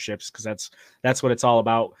at ownerships because that's what it's all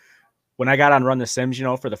about. When I got on Run the Sims,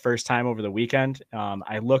 for the first time over the weekend,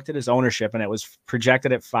 I looked at his ownership and it was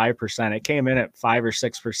projected at 5%. It came in at 5 or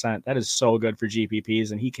 6%. That is so good for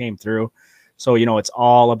GPPs, and he came through. So, it's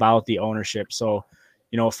all about the ownership. So,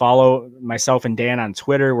 follow myself and Dan on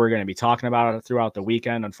Twitter. We're going to be talking about it throughout the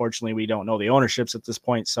weekend. Unfortunately, we don't know the ownerships at this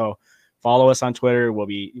point. So follow us on Twitter. We'll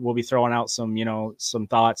be throwing out some, some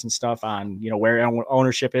thoughts and stuff on, where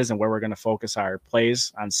ownership is and where we're going to focus our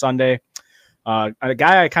plays on Sunday. A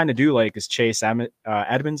guy I kind of do like is Chase Edmonds,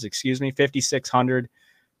 5,600.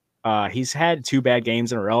 He's had 2 bad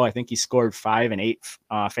games in a row. I think he scored 5 and 8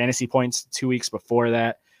 fantasy points 2 weeks before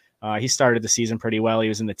that. He started the season pretty well. He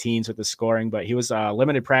was in the teens with the scoring, but he was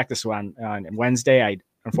limited practice on Wednesday.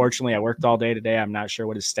 Unfortunately, I worked all day today. I'm not sure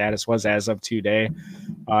what his status was as of today.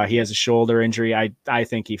 He has a shoulder injury. I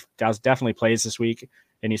think he definitely plays this week,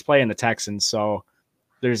 and he's playing the Texans. So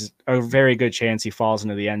there's a very good chance he falls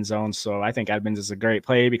into the end zone. So I think Edmonds is a great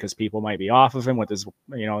play because people might be off of him with his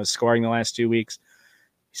scoring the last 2 weeks.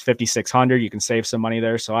 He's 5,600. You can save some money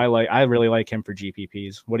there. So I really like him for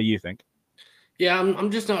GPPs. What do you think? Yeah, I'm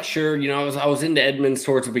just not sure. I was into Edmonds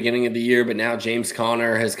towards the beginning of the year, but now James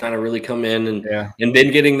Conner has kind of really come in and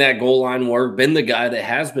been getting that goal line work, been the guy that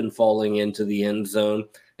has been falling into the end zone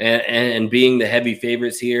and being the heavy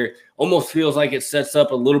favorites here. Almost feels like it sets up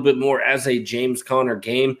a little bit more as a James Conner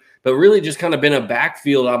game, but really just kind of been a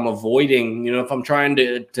backfield I'm avoiding. If I'm trying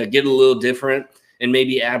to get a little different and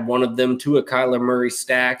maybe add one of them to a Kyler Murray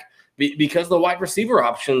stack, because the wide receiver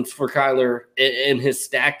options for Kyler in his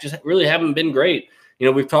stack just really haven't been great.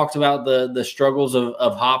 We've talked about the struggles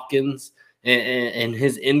of Hopkins and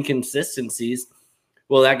his inconsistencies.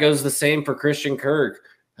 Well, that goes the same for Christian Kirk.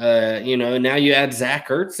 Now you add Zach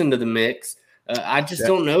Ertz into the mix. I just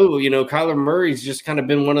don't know. Kyler Murray's just kind of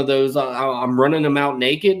been one of those, I'm running him out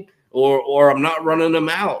naked or I'm not running him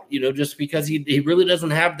out, just because he really doesn't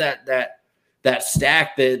have that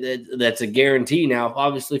stack that's a guarantee. Now,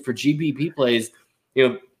 obviously for GPP plays,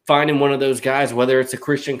 finding one of those guys, whether it's a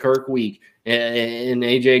Christian Kirk week, an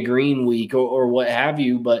AJ Green week, or what have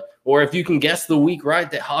you, or if you can guess the week right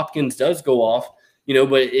that Hopkins does go off,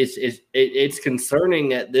 but it's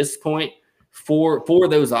concerning at this point for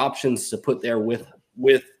those options to put there with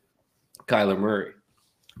Kyler Murray.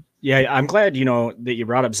 Yeah, I'm glad, that you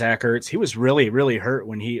brought up Zach Ertz. He was really, really hurt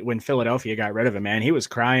when Philadelphia got rid of him, man. He was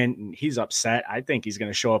crying. He's upset. I think he's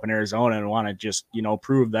going to show up in Arizona and want to just,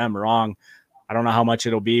 prove them wrong. I don't know how much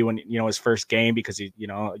it'll be when, his first game, because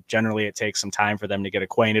generally it takes some time for them to get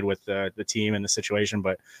acquainted with the team and the situation.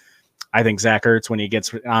 But I think Zach Ertz, when he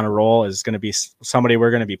gets on a roll, is going to be somebody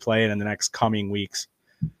we're going to be playing in the next coming weeks.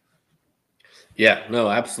 Yeah, no,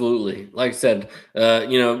 absolutely. Like I said,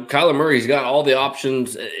 Kyler Murray's got all the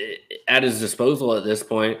options at his disposal at this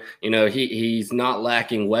point. He's not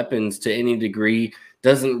lacking weapons to any degree.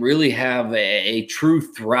 Doesn't really have a true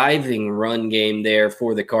thriving run game there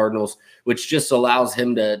for the Cardinals, which just allows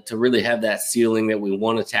him to really have that ceiling that we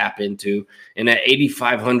want to tap into. And at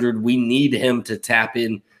 8,500, we need him to tap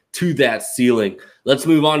in to that ceiling. Let's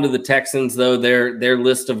move on to the Texans, though. Their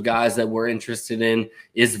list of guys that we're interested in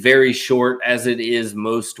is very short, as it is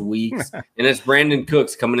most weeks. And it's Brandon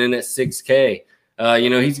Cooks coming in at 6K.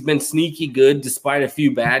 He's been sneaky good despite a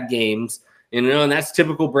few bad games. And that's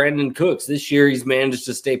typical Brandon Cooks. This year, he's managed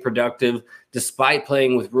to stay productive despite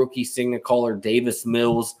playing with rookie signal caller Davis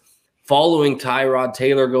Mills, following Tyrod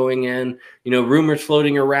Taylor going in. Rumors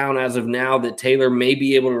floating around as of now that Taylor may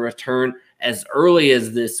be able to return as early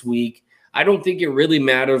as this week. I don't think it really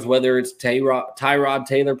matters whether it's Tyrod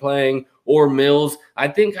Taylor playing or Mills. I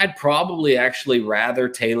think I'd probably actually rather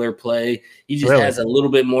Taylor play. He just has a little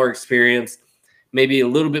bit more experience, maybe a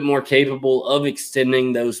little bit more capable of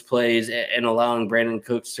extending those plays and allowing Brandon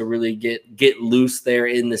Cooks to really get loose there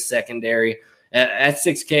in the secondary. At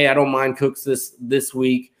 6K, I don't mind Cooks this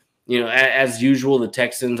week. As usual, the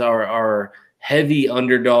Texans are heavy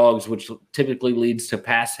underdogs, which typically leads to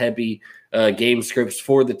pass-heavy game scripts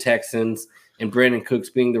for the Texans, and Brandon Cooks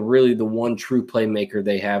being the one true playmaker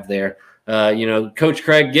they have there. Coach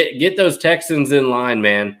Craig, get those Texans in line,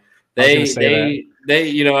 man. They are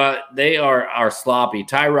sloppy.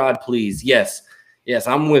 Tyrod, please. Yes,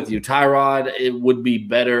 I'm with you. Tyrod, it would be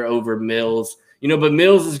better over Mills. But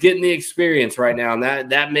Mills is getting the experience right now, and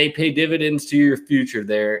that may pay dividends to your future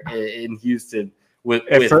there in Houston with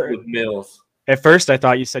Mills. At first, I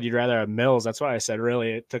thought you said you'd rather have Mills. That's why I said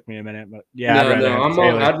really. It took me a minute, but yeah,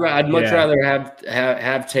 I'd much rather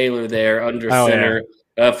have Taylor there under center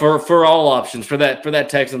for all options for that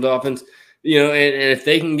Texans offense. And if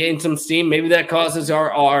they can gain some steam, maybe that causes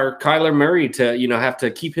our Kyler Murray to have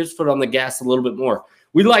to keep his foot on the gas a little bit more.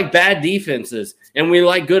 We like bad defenses and we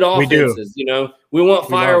like good offenses. We want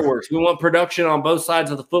fireworks. We want production on both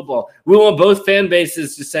sides of the football. We want both fan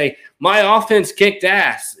bases to say, my offense kicked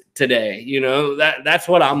ass today. That's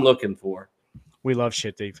what I'm looking for. We love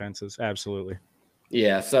shit defenses. Absolutely.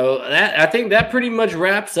 Yeah. So I think that pretty much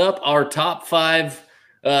wraps up our top 5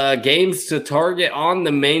 games to target on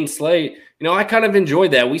the main slate. I kind of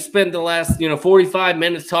enjoyed that. We spent the last, 45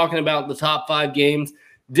 minutes talking about the top 5 games.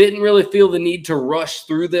 Didn't really feel the need to rush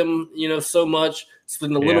through them, so much.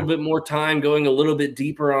 Spend a little bit more time going a little bit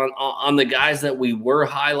deeper on the guys that we were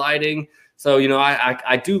highlighting. So,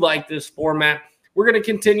 I do like this format. We're going to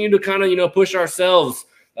continue to kind of, push ourselves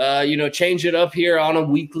change it up here on a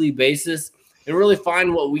weekly basis and really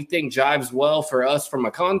find what we think jives well for us from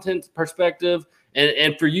a content perspective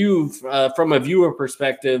and for you from a viewer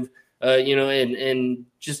perspective, and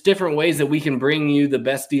just different ways that we can bring you the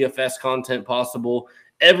best DFS content possible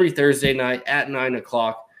every Thursday night at 9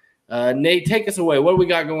 o'clock. Nate, take us away. What do we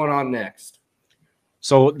got going on next?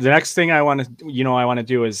 So the next thing I want to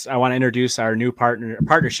do is I want to introduce our new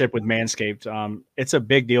partnership with Manscaped. It's a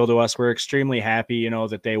big deal to us. We're extremely happy,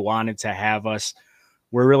 that they wanted to have us.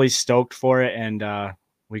 We're really stoked for it, and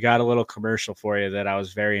we got a little commercial for you that I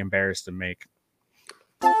was very embarrassed to make.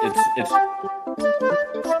 It's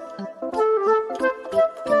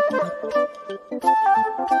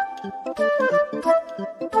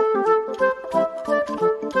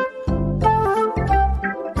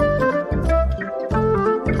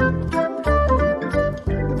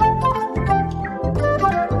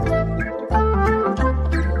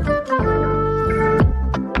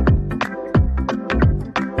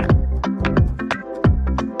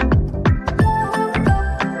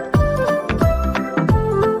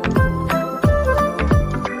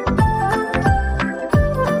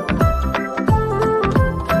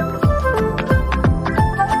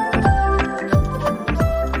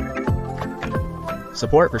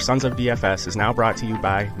Support for Sons of DFS is now brought to you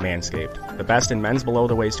by Manscaped, the best in men's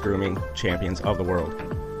below-the-waist grooming champions of the world.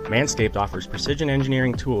 Manscaped offers precision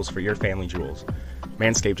engineering tools for your family jewels.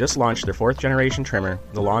 Manscaped just launched their 4th-generation trimmer,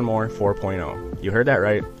 the Lawnmower 4.0. You heard that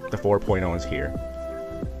right, the 4.0 is here.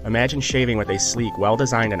 Imagine shaving with a sleek,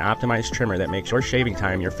 well-designed and optimized trimmer that makes your shaving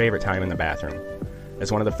time your favorite time in the bathroom.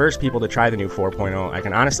 As one of the first people to try the new 4.0, I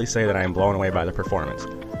can honestly say that I am blown away by the performance.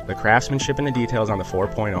 The craftsmanship and the details on the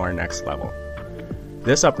 4.0 are next level.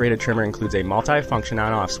 This upgraded trimmer includes a multi-function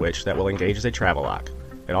on-off switch that will engage as a travel lock.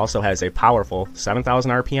 It also has a powerful 7,000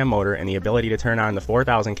 RPM motor and the ability to turn on the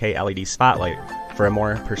 4000K LED spotlight for a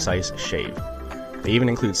more precise shave. They even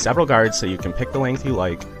include several guards so you can pick the length you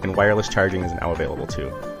like, and wireless charging is now available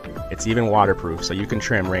too. It's even waterproof so you can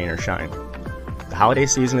trim rain or shine. The holiday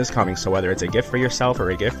season is coming, so whether it's a gift for yourself or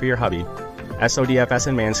a gift for your hubby, SODFS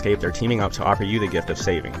and Manscaped are teaming up to offer you the gift of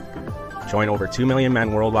saving. Join over 2 million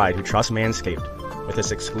men worldwide who trust Manscaped with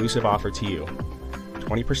this exclusive offer to you.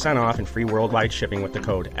 20% off and free worldwide shipping with the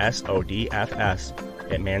code SODFS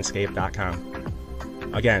at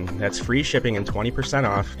manscaped.com. Again, that's free shipping and 20%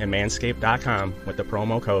 off at manscaped.com with the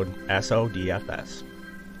promo code SODFS.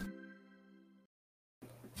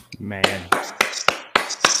 Man.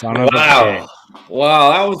 Son of a bitch.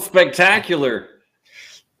 Wow, that was spectacular.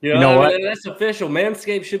 You know what? That's official.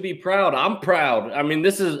 Manscaped should be proud. I'm proud. I mean,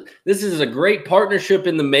 this is a great partnership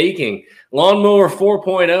in the making. Lawnmower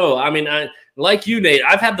 4.0. I mean, like you, Nate,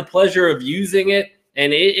 I've had the pleasure of using it,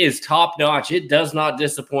 and it is top notch. It does not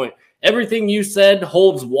disappoint. Everything you said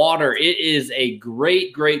holds water. It is a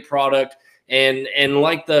great, great product. And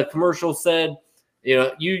like the commercial said, you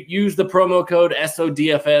use the promo code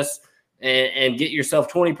SODFS and get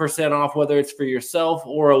yourself 20% off, whether it's for yourself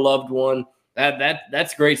or a loved one.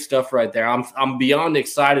 That's great stuff right there. I'm beyond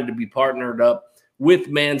excited to be partnered up with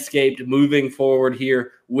Manscaped moving forward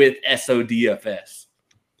here with SODFS.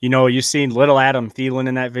 You seen little Adam Thielen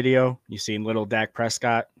in that video. You seen little Dak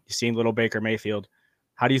Prescott. You seen little Baker Mayfield.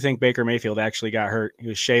 How do you think Baker Mayfield actually got hurt? He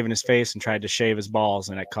was shaving his face and tried to shave his balls,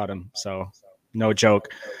 and it cut him. So no joke.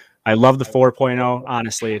 I love the 4.0.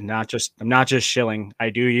 Honestly, I'm not just shilling. I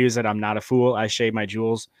do use it. I'm not a fool. I shave my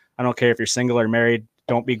jewels. I don't care if you're single or married.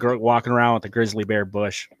 Don't be walking around with a grizzly bear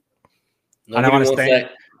bush. And I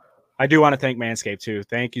do want to thank Manscaped too.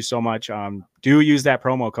 Thank you so much. Do use that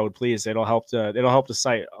promo code, please. It'll help the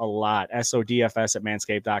site a lot. SODFS at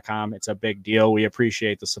manscaped.com. It's a big deal. We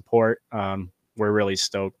appreciate the support. We're really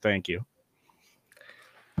stoked. Thank you.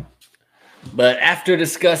 But after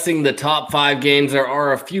discussing the top 5 games, there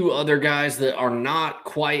are a few other guys that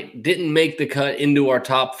didn't make the cut into our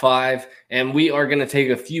top 5. And we are going to take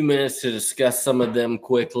a few minutes to discuss some of them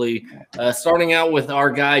quickly. Starting out with our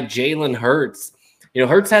guy, Jalen Hurts.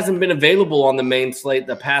 Hurts hasn't been available on the main slate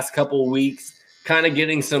the past couple weeks, kind of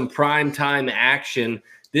getting some prime time action.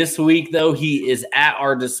 This week, though, he is at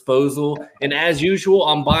our disposal. And as usual,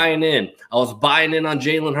 I'm buying in. I was buying in on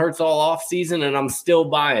Jalen Hurts all offseason, and I'm still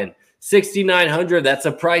buying. $6,900, that's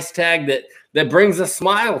a price tag that brings a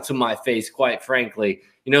smile to my face, quite frankly.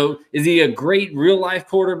 Is he a great real-life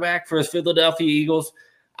quarterback for his Philadelphia Eagles?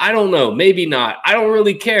 I don't know. Maybe not. I don't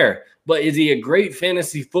really care. But is he a great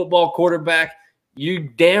fantasy football quarterback? You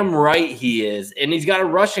damn right he is. And he's got a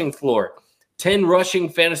rushing floor, 10 rushing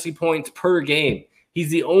fantasy points per game. He's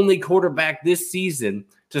the only quarterback this season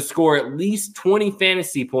to score at least 20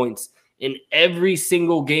 fantasy points in every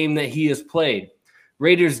single game that he has played.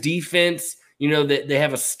 Raiders defense, You know, that they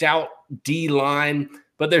have a stout D line,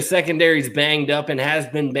 but their secondary's banged up and has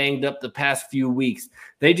been banged up the past few weeks.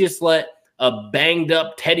 They just let a banged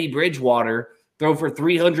up Teddy Bridgewater throw for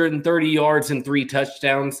 330 yards and 3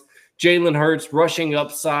 touchdowns. Jalen Hurts rushing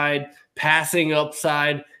upside, passing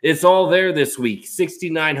upside. It's all there this week.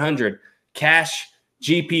 6,900 cash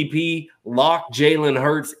GPP. Lock Jalen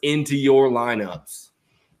Hurts into your lineups.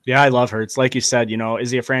 Yeah, I love Hurts. Like you said, you know,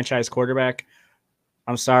 is he a franchise quarterback?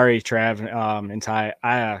 I'm sorry, Trav and Ty.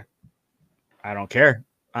 I don't care.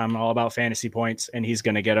 I'm all about fantasy points, and he's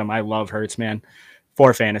going to get them. I love Hurts, man,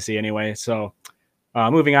 for fantasy anyway. So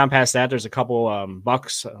moving on past that, there's a couple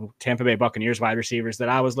Tampa Bay Buccaneers wide receivers that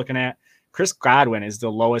I was looking at. Chris Godwin is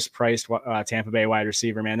the lowest priced Tampa Bay wide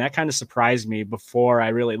receiver, man. That kind of surprised me before I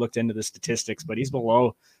really looked into the statistics, but he's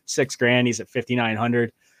below $6,000. He's at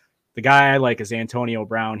 5,900. The guy I like is Antonio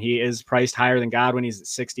Brown. He is priced higher than Godwin. He's at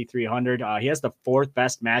 6,300. He has the 4th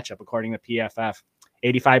best matchup according to PFF.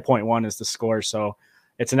 85.1 is the score, so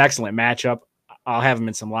it's an excellent matchup. I'll have him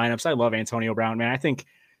in some lineups. I love Antonio Brown, man. I think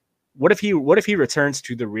what if he returns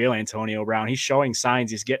to the real Antonio Brown? He's showing signs.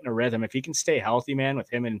 He's getting a rhythm. If he can stay healthy, man, with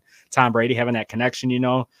him and Tom Brady having that connection, you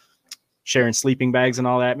know, sharing sleeping bags and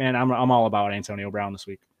all that, man, I'm all about Antonio Brown this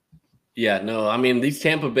week. Yeah, no, I mean, these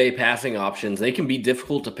Tampa Bay passing options, they can be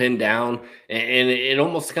difficult to pin down, and it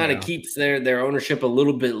almost kind of keeps their ownership a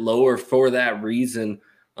little bit lower for that reason.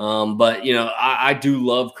 But, you know, I do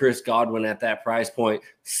love Chris Godwin at that price point.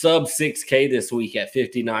 Sub 6K this week at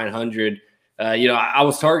 5,900. You know, I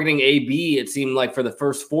was targeting AB, it seemed like, for the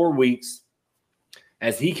first 4 weeks,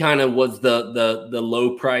 as he kind of was the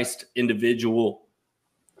low-priced individual.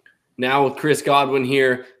 Now with Chris Godwin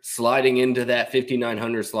here sliding into that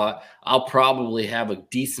 5,900 slot, I'll probably have a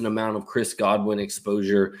decent amount of Chris Godwin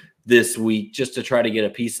exposure this week just to try to get a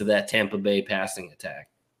piece of that Tampa Bay passing attack.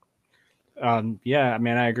 Yeah,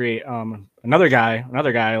 man, I agree. Another guy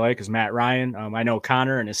I like is Matt Ryan. I know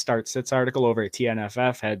Connor in his start sits article over at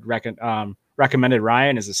TNFF had recommended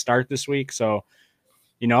Ryan as a start this week. So,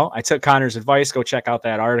 you know, I took Connor's advice. Go check out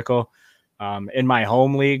that article. In my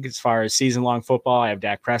home league, as far as season-long football, I have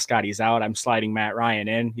Dak Prescott. He's out. I'm sliding Matt Ryan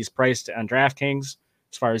in. He's priced on DraftKings.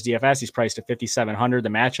 As far as DFS, he's priced at 5,700. The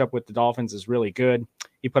matchup with the Dolphins is really good.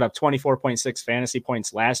 He put up 24.6 fantasy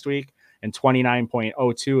points last week and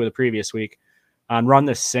 29.02 of the previous week. On Run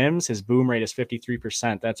the Sims, his boom rate is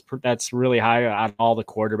 53%. That's really high on all the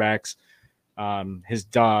quarterbacks. His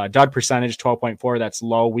dud percentage, 12.4. That's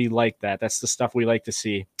low. We like that. That's the stuff we like to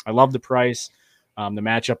see. I love the price. The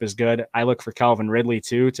matchup is good. I look for Calvin Ridley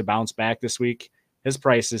too to bounce back this week. His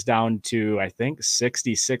price is down to, I think,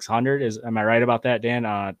 6,600. Am I right about that,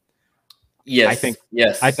 Dan? Yes, I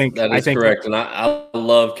think that is correct. And I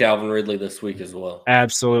love Calvin Ridley this week as well.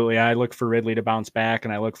 Absolutely. I look for Ridley to bounce back,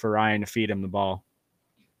 and I look for Ryan to feed him the ball.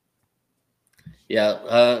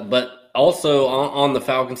 Yeah, but also on the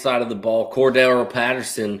Falcon side of the ball, Cordero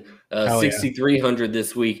Patterson, 6,300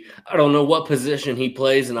 this week. I don't know what position he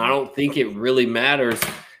plays, and I don't think it really matters.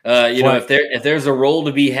 You know, if there's a role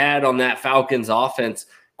to be had on that Falcons offense,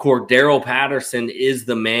 Cordero Patterson is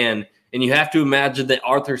the man. And you have to imagine that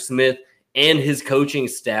Arthur Smith and his coaching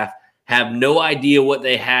staff have no idea what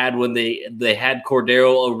they had when they had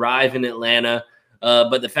Cordero arrive in Atlanta.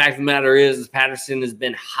 But the fact of the matter is Patterson has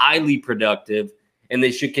been highly productive, and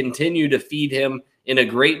they should continue to feed him in a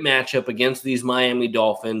great matchup against these Miami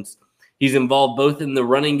Dolphins. He's involved both in the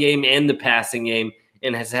running game and the passing game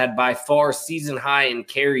and has had by far season high in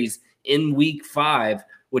carries in week 5,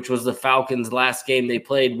 which was the Falcons' last game they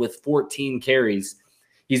played, with 14 carries.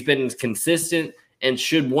 He's been consistent and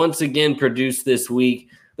should once again produce this week.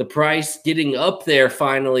 The price getting up there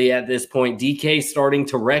finally at this point. DK starting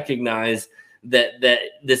to recognize that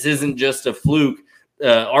this isn't just a fluke.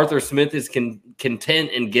 Arthur Smith is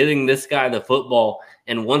content in getting this guy the football.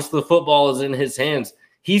 And once the football is in his hands,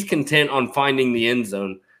 he's content on finding the end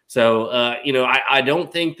zone. So, you know, I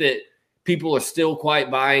don't think that people are still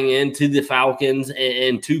quite buying into the Falcons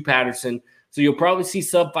and to Patterson. So you'll probably see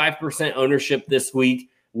sub 5% ownership this week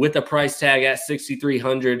with a price tag at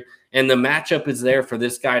 6,300. And the matchup is there for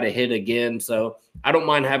this guy to hit again. So I don't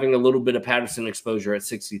mind having a little bit of Patterson exposure at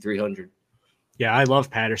 6,300. Yeah, I love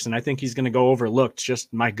Patterson. I think he's going to go overlooked.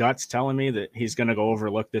 Just my gut's telling me that he's going to go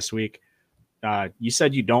overlooked this week. You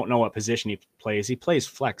said you don't know what position he plays. He plays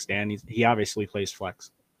flex, Dan. He obviously plays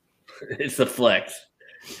flex. It's a flex.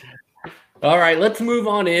 All right, let's move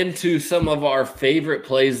on into some of our favorite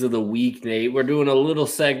plays of the week, Nate. We're doing a little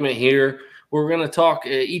segment here. We're going to talk.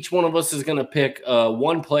 Each one of us is going to pick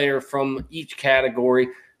one player from each category,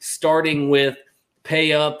 starting with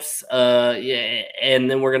pay-ups, and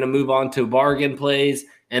then we're going to move on to bargain plays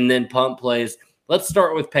and then pump plays. Let's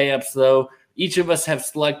start with pay-ups, though. Each of us have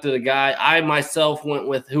selected a guy. I myself went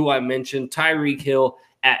with who I mentioned, Tyreek Hill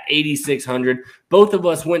at 8,600. Both of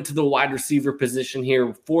us went to the wide receiver position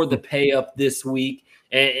here for the pay up this week.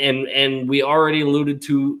 And we already alluded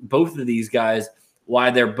to both of these guys,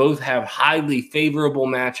 why they're both have highly favorable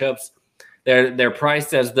matchups. They're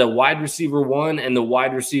priced as the wide receiver 1 and the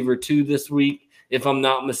wide receiver 2 this week, if I'm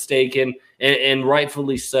not mistaken, and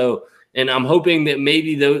rightfully so. And I'm hoping that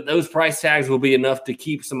maybe those price tags will be enough to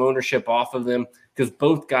keep some ownership off of them, because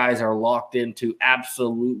both guys are locked in to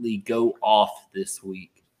absolutely go off this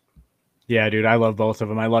week. Yeah, dude, I love both of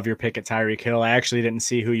them. I love your pick at Tyreek Hill. I actually didn't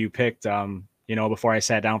see who you picked, before I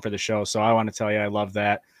sat down for the show. So I want to tell you, I love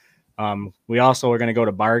that. We also are going to go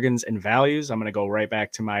to bargains and values. I'm going to go right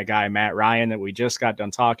back to my guy, Matt Ryan, that we just got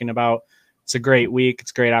done talking about. It's a great week.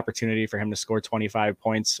 It's a great opportunity for him to score 25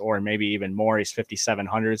 points or maybe even more. He's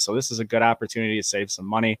 5,700. So this is a good opportunity to save some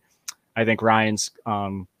money. I think Ryan's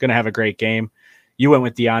going to have a great game. You went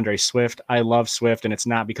with DeAndre Swift. I love Swift, and it's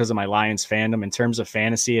not because of my Lions fandom. In terms of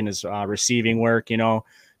fantasy and his receiving work, the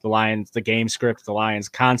Lions, the game script, the Lions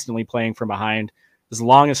constantly playing from behind. As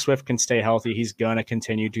long as Swift can stay healthy, he's going to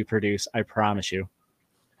continue to produce. I promise you.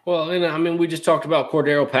 Well, and I mean, we just talked about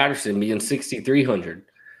Cordero Patterson being 6,300.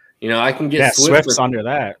 I can get Swift's under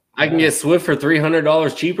that. I can get Swift for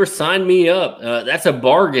 $300 cheaper. Sign me up. That's a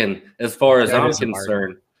bargain as far as I'm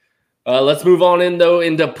concerned. Let's move on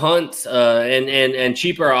into punts and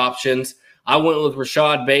cheaper options. I went with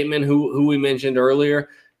Rashad Bateman, who we mentioned earlier.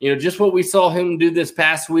 Just what we saw him do this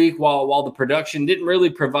past week, while the production didn't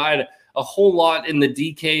really provide a whole lot in the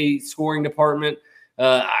DK scoring department.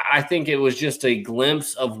 I think it was just a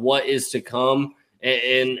glimpse of what is to come,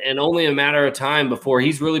 and only a matter of time before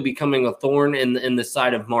he's really becoming a thorn in the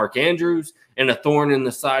side of Mark Andrews and a thorn in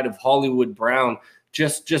the side of Hollywood Brown.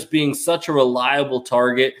 Just being such a reliable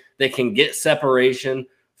target that can get separation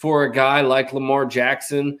for a guy like Lamar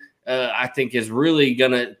Jackson, I think is really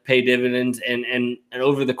going to pay dividends. And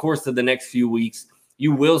over the course of the next few weeks,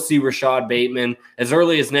 you will see Rashad Bateman as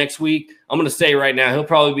early as next week. I'm going to say right now, he'll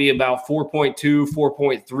probably be about 4.2,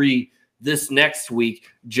 4.3 this next week,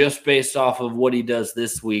 just based off of what he does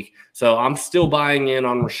this week. So I'm still buying in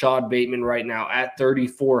on Rashad Bateman right now at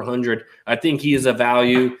 3,400. I think he is a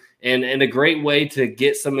value and a great way to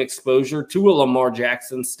get some exposure to a Lamar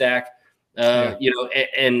Jackson stack, and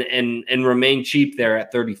remain cheap there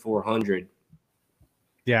at 3,400.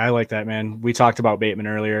 Yeah, I like that, man. We talked about Bateman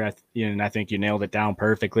earlier, and I think you nailed it down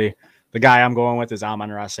perfectly. The guy I'm going with is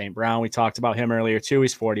Amon-Ra St. Brown. We talked about him earlier, too.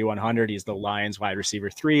 He's 4,100. He's the Lions wide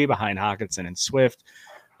receiver 3 behind Hockenson and Swift.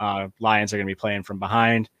 Lions are going to be playing from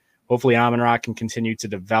behind. Hopefully, Amon-Ra can continue to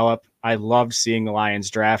develop. I loved seeing the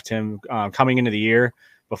Lions draft him coming into the year.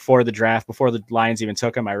 Before the draft, before the Lions even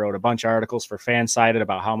took him, I wrote a bunch of articles for Fansided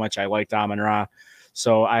about how much I liked Amon-Ra.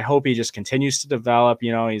 So I hope he just continues to develop.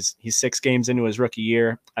 He's 6 games into his rookie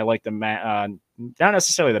year. I like the not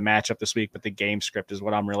necessarily the matchup this week, but the game script is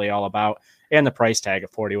what I'm really all about, and the price tag at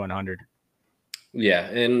 4,100. Yeah,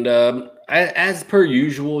 and as per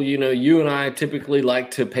usual, you and I typically like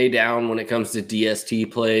to pay down when it comes to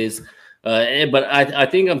DST plays, but I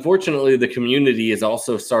think unfortunately the community is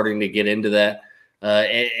also starting to get into that.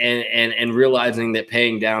 And realizing that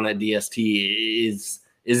paying down at DST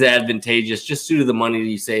is advantageous just due to the money that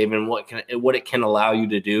you save and what it can allow you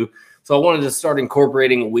to do. So I wanted to start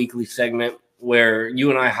incorporating a weekly segment where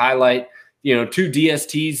you and I highlight, 2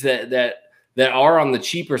 DSTs that are on the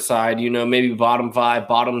cheaper side, maybe bottom 5,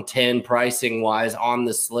 bottom 10 pricing wise on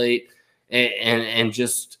the slate, and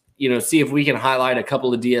just, see if we can highlight a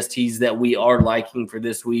couple of DSTs that we are liking for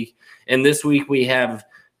this week. And this week we have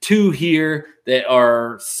 2 here that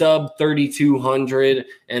are sub 3,200,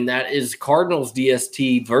 and that is Cardinals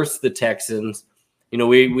DST versus the Texans.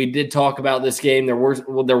 We did talk about this game. There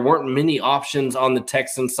weren't many options on the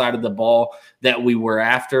Texans side of the ball that we were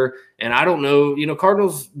after, and I don't know.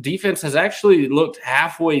 Cardinals defense has actually looked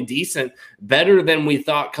halfway decent, better than we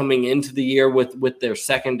thought coming into the year with their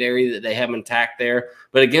secondary that they have intact there.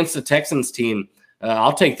 But against the Texans team,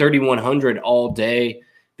 I'll take 3,100 all day.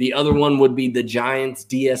 The other one would be the Giants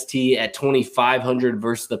DST at 2,500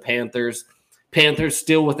 versus the Panthers. Panthers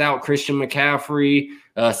still without Christian McCaffrey.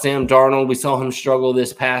 Sam Darnold, we saw him struggle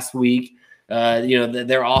this past week.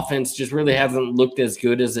 Their offense just really hasn't looked as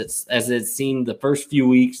good as it seemed the first few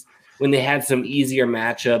weeks when they had some easier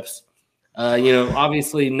matchups.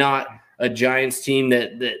 Obviously not a Giants team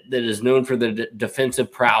that is known for the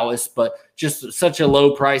defensive prowess, but just such a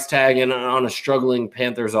low price tag and on a struggling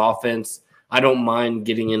Panthers offense. I don't mind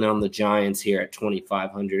getting in on the Giants here at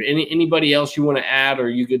 2,500. Anybody else you want to add, or are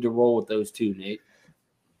you good to roll with those 2, Nate?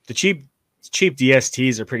 The cheap cheap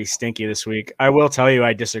DSTs are pretty stinky this week. I will tell you,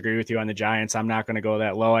 I disagree with you on the Giants. I'm not going to go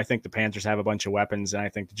that low. I think the Panthers have a bunch of weapons, and I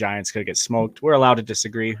think the Giants could get smoked. We're allowed to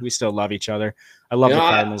disagree. We still love each other. I love the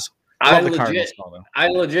Cardinals. I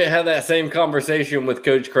legit had that same conversation with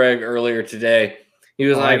Coach Craig earlier today. He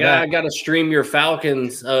was like, I got to stream your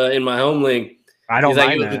Falcons in my home league. I don't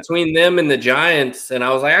mind that. Between them and the Giants. And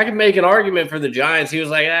I was like, I can make an argument for the Giants. He was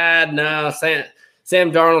like, no,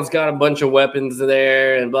 Sam Darnold's got a bunch of weapons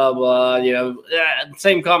there and blah, blah.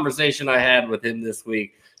 Same conversation I had with him this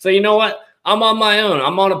week. So you know what? I'm on my own.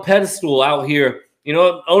 I'm on a pedestal out here.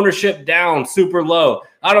 Ownership down, super low.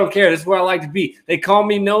 I don't care. This is where I like to be. They call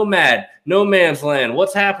me nomad, no man's land.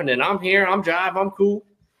 What's happening? I'm here. I'm jive. I'm cool.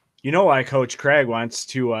 You know why Coach Craig wants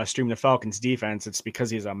to stream the Falcons defense? It's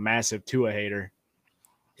because he's a massive Tua hater.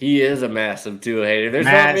 He is a massive Tua hater. There's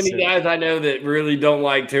not many guys I know that really don't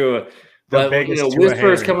like Tua. But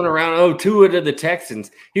whispers coming around, Tua to the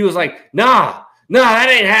Texans. He was like, nah, that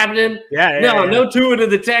ain't happening. No Tua to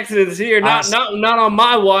the Texans here. Not on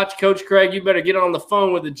my watch, Coach Craig. You better get on the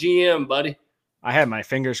phone with the GM, buddy. I had my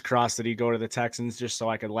fingers crossed that he'd go to the Texans just so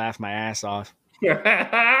I could laugh my ass off.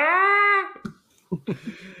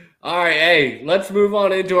 All right, hey, let's move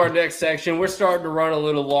on into our next section. We're starting to run a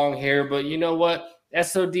little long here, but you know what?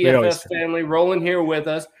 SODFS family rolling here with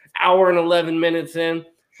us. Hour and 11 minutes in.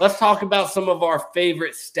 Let's talk about some of our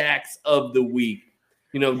favorite stacks of the week.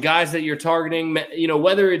 Guys that you're targeting,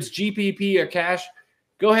 whether it's GPP or cash,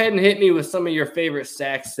 go ahead and hit me with some of your favorite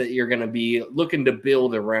stacks that you're going to be looking to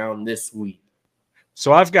build around this week.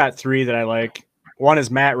 So I've got 3 that I like. One is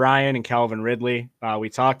Matt Ryan and Calvin Ridley. We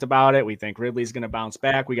talked about it. We think Ridley's going to bounce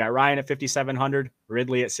back. We got Ryan at 5,700,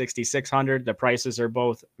 Ridley at 6,600. The prices are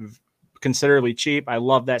both considerably cheap. I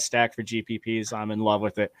love that stack for GPPs. I'm in love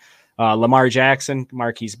with it. Lamar Jackson,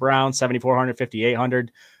 Marquise Brown, 7,400,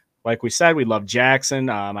 5,800. Like we said, we love Jackson.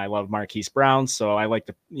 I love Marquise Brown. So I like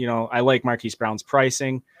I like Marquise Brown's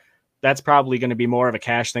pricing. That's probably going to be more of a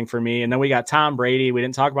cash thing for me. And then we got Tom Brady. We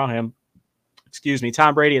didn't talk about him.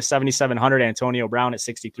 Tom Brady at 7,700, Antonio Brown at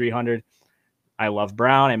 6,300. I love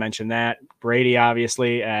Brown. I mentioned that. Brady,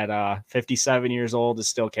 obviously, at 57 years old, is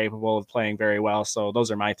still capable of playing very well. So those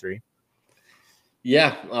are my 3.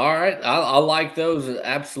 Yeah, all right. I like those.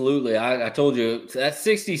 Absolutely. I told you, that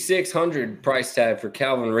 6,600 price tag for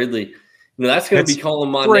Calvin Ridley, that's going to be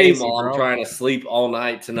calling my name while I'm trying to sleep all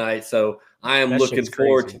night tonight. So I am looking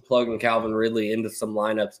forward to plugging Calvin Ridley into some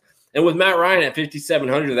lineups. And with Matt Ryan at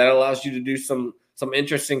 5,700, that allows you to do some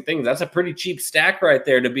interesting things. That's a pretty cheap stack right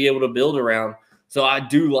there to be able to build around. So I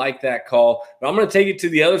do like that call. But I'm going to take it to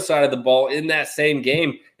the other side of the ball in that same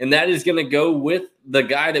game, and that is going to go with the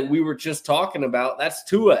guy that we were just talking about. That's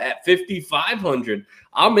Tua at 5,500.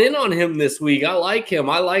 I'm in on him this week. I like him.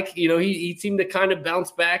 I like, he seemed to kind of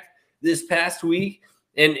bounce back this past week,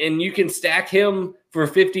 and you can stack him for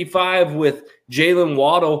 55 with Jalen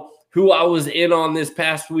Waddle, who I was in on this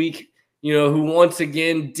past week, who once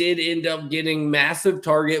again did end up getting massive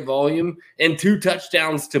target volume and 2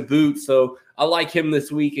 touchdowns to boot. So I like him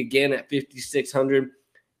this week again at 5,600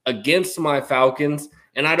 against my Falcons.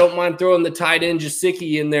 And I don't mind throwing the tight end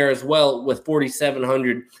Gesicki in there as well with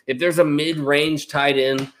 4,700. If there's a mid-range tight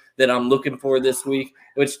end that I'm looking for this week,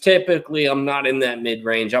 which typically I'm not in that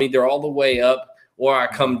mid-range. I'm either all the way up or I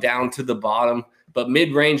come down to the bottom. But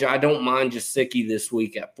mid-range, I don't mind Gesicki this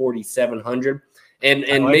week at 4,700.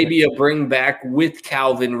 And maybe a bring back with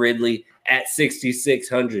Calvin Ridley at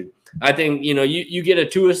 6,600. I think, you get a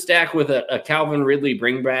Tua stack with a Calvin Ridley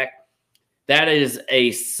bring back. That is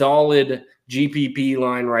a solid GPP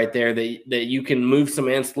line right there that you can move some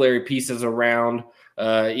ancillary pieces around,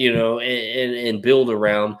 and build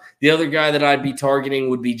around. The other guy that I'd be targeting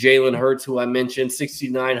would be Jalen Hurts, who I mentioned,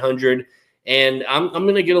 6,900. And I'm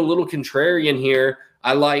going to get a little contrarian here.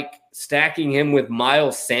 I like stacking him with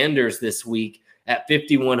Miles Sanders this week at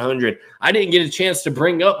 5,100. I didn't get a chance to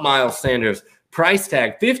bring up Miles Sanders. Price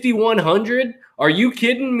tag, 5,100? Are you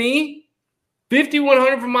kidding me?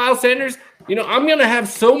 5,100 for Miles Sanders? I'm going to have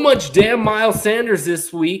so much damn Miles Sanders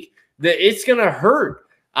this week that it's going to hurt.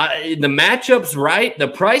 The matchup's right. The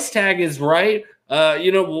price tag is right.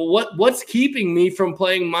 What's keeping me from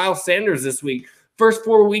playing Miles Sanders this week? First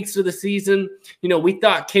 4 weeks of the season, we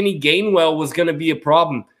thought Kenny Gainwell was going to be a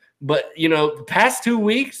problem. But, the past 2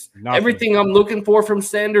 weeks, everything I'm looking for from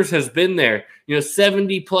Sanders has been there.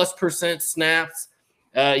 70+% snaps.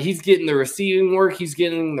 He's getting the receiving work. He's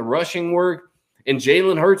getting the rushing work. And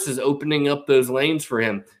Jalen Hurts is opening up those lanes for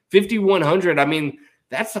him. 5,100, I mean,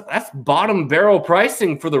 that's bottom barrel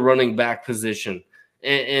pricing for the running back position.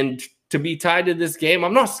 And to be tied to this game,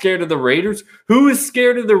 I'm not scared of the Raiders. Who is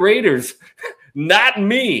scared of the Raiders? Not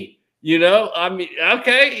me. You know, I mean,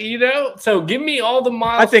 okay, you know, so give me all the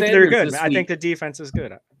Miles. I think Sanders they're good. this I week. think the defense is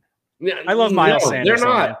good. Yeah, I love Miles Sanders. They're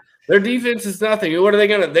not. Their defense is nothing. What are they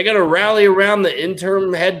gonna? They're gonna rally around the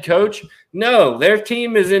interim head coach? No, their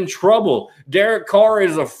team is in trouble. Derek Carr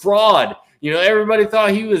is a fraud. You know, everybody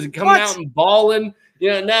thought he was coming out and balling.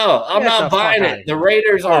 You know, no, I'm not buying it. The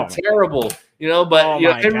Raiders are terrible. You know, but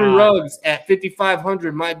Henry Ruggs at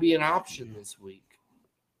 5,500 might be an option this week.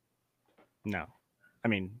 No, I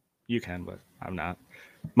mean you can, but I'm not.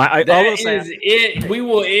 It. We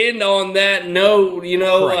will end on that note. You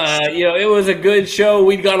know, it was a good show.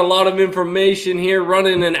 We got a lot of information here,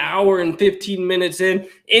 running an hour and 15 minutes in.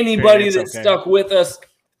 Anybody that stuck with us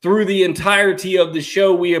through the entirety of the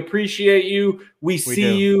show, we appreciate you. We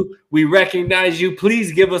see you. We recognize you.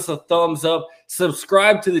 Please give us a thumbs up.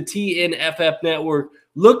 Subscribe to the TNFF Network.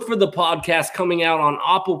 Look for the podcast coming out on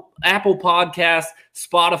Apple Podcasts,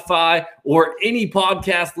 Spotify, or any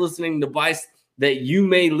podcast listening device that you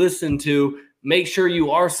may listen to. Make sure you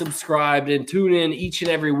are subscribed and tune in each and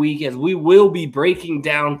every week as we will be breaking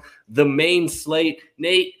down the main slate.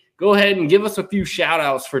 Nate, go ahead and give us a few shout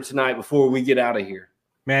outs for tonight before we get out of here.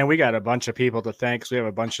 Man, we got a bunch of people to thank. We have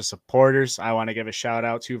a bunch of supporters. I want to give a shout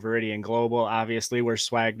out to Viridian Global. Obviously, we're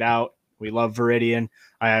swagged out. We love Viridian.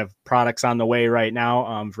 I have products on the way right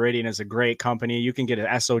now. Viridian is a great company. You can get an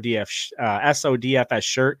SODFS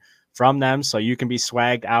shirt from them, so you can be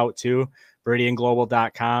swagged out too.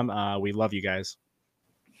 ViridianGlobal.com. We love you guys.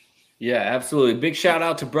 Yeah, absolutely. Big shout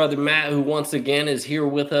out to Brother Matt, who once again is here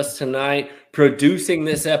with us tonight, producing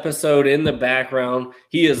this episode in the background.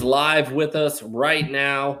 He is live with us right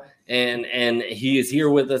now, and he is here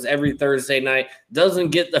with us every Thursday night. Doesn't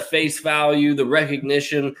get the face value, the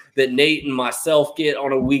recognition that Nate and myself get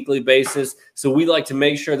on a weekly basis. So we like to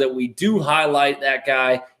make sure that we do highlight that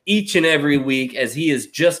guy each and every week, as he is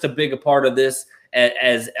just as big a part of this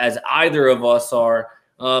as either of us are.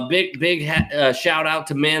 Big shout out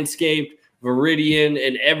to Manscaped, Viridian,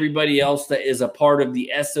 and everybody else that is a part of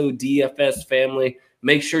the SODFS family.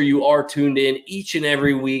 Make sure you are tuned in each and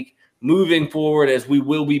every week moving forward, as we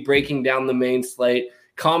will be breaking down the main slate.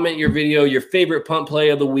 Comment your video, your favorite punt play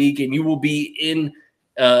of the week, and you will be in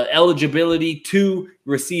eligibility to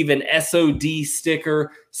receive an SOD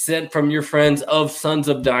sticker sent from your friends of Sons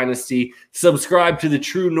of Dynasty. Subscribe to the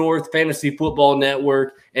True North Fantasy Football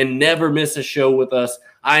Network and never miss a show with us.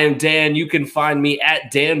 I am Dan. You can find me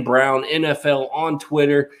at Dan Brown NFL on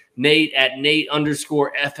Twitter. Nate at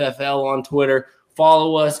Nate_FFL on Twitter.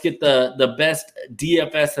 Follow us. Get the best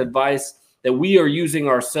DFS advice that we are using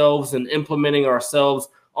ourselves and implementing ourselves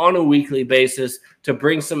on a weekly basis to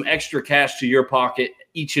bring some extra cash to your pocket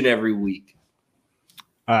each and every week.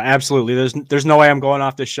 Absolutely. There's no way I'm going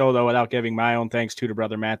off this show, though, without giving my own thanks to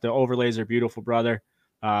Brother Matt. The overlays are beautiful, brother.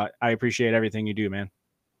 I appreciate everything you do, man.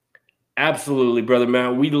 Absolutely, Brother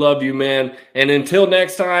Matt. We love you, man. And until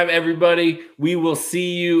next time, everybody, we will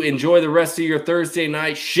see you. Enjoy the rest of your Thursday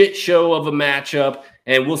night shit show of a matchup,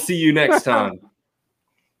 and we'll see you next time.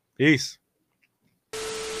 Peace.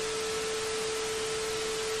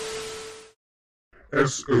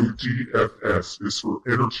 SODFS is for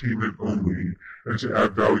entertainment only and to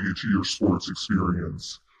add value to your sports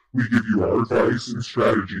experience. We give you our advice and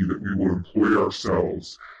strategy that we will employ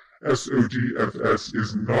ourselves. SODFS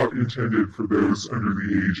is not intended for those under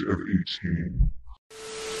the age of 18.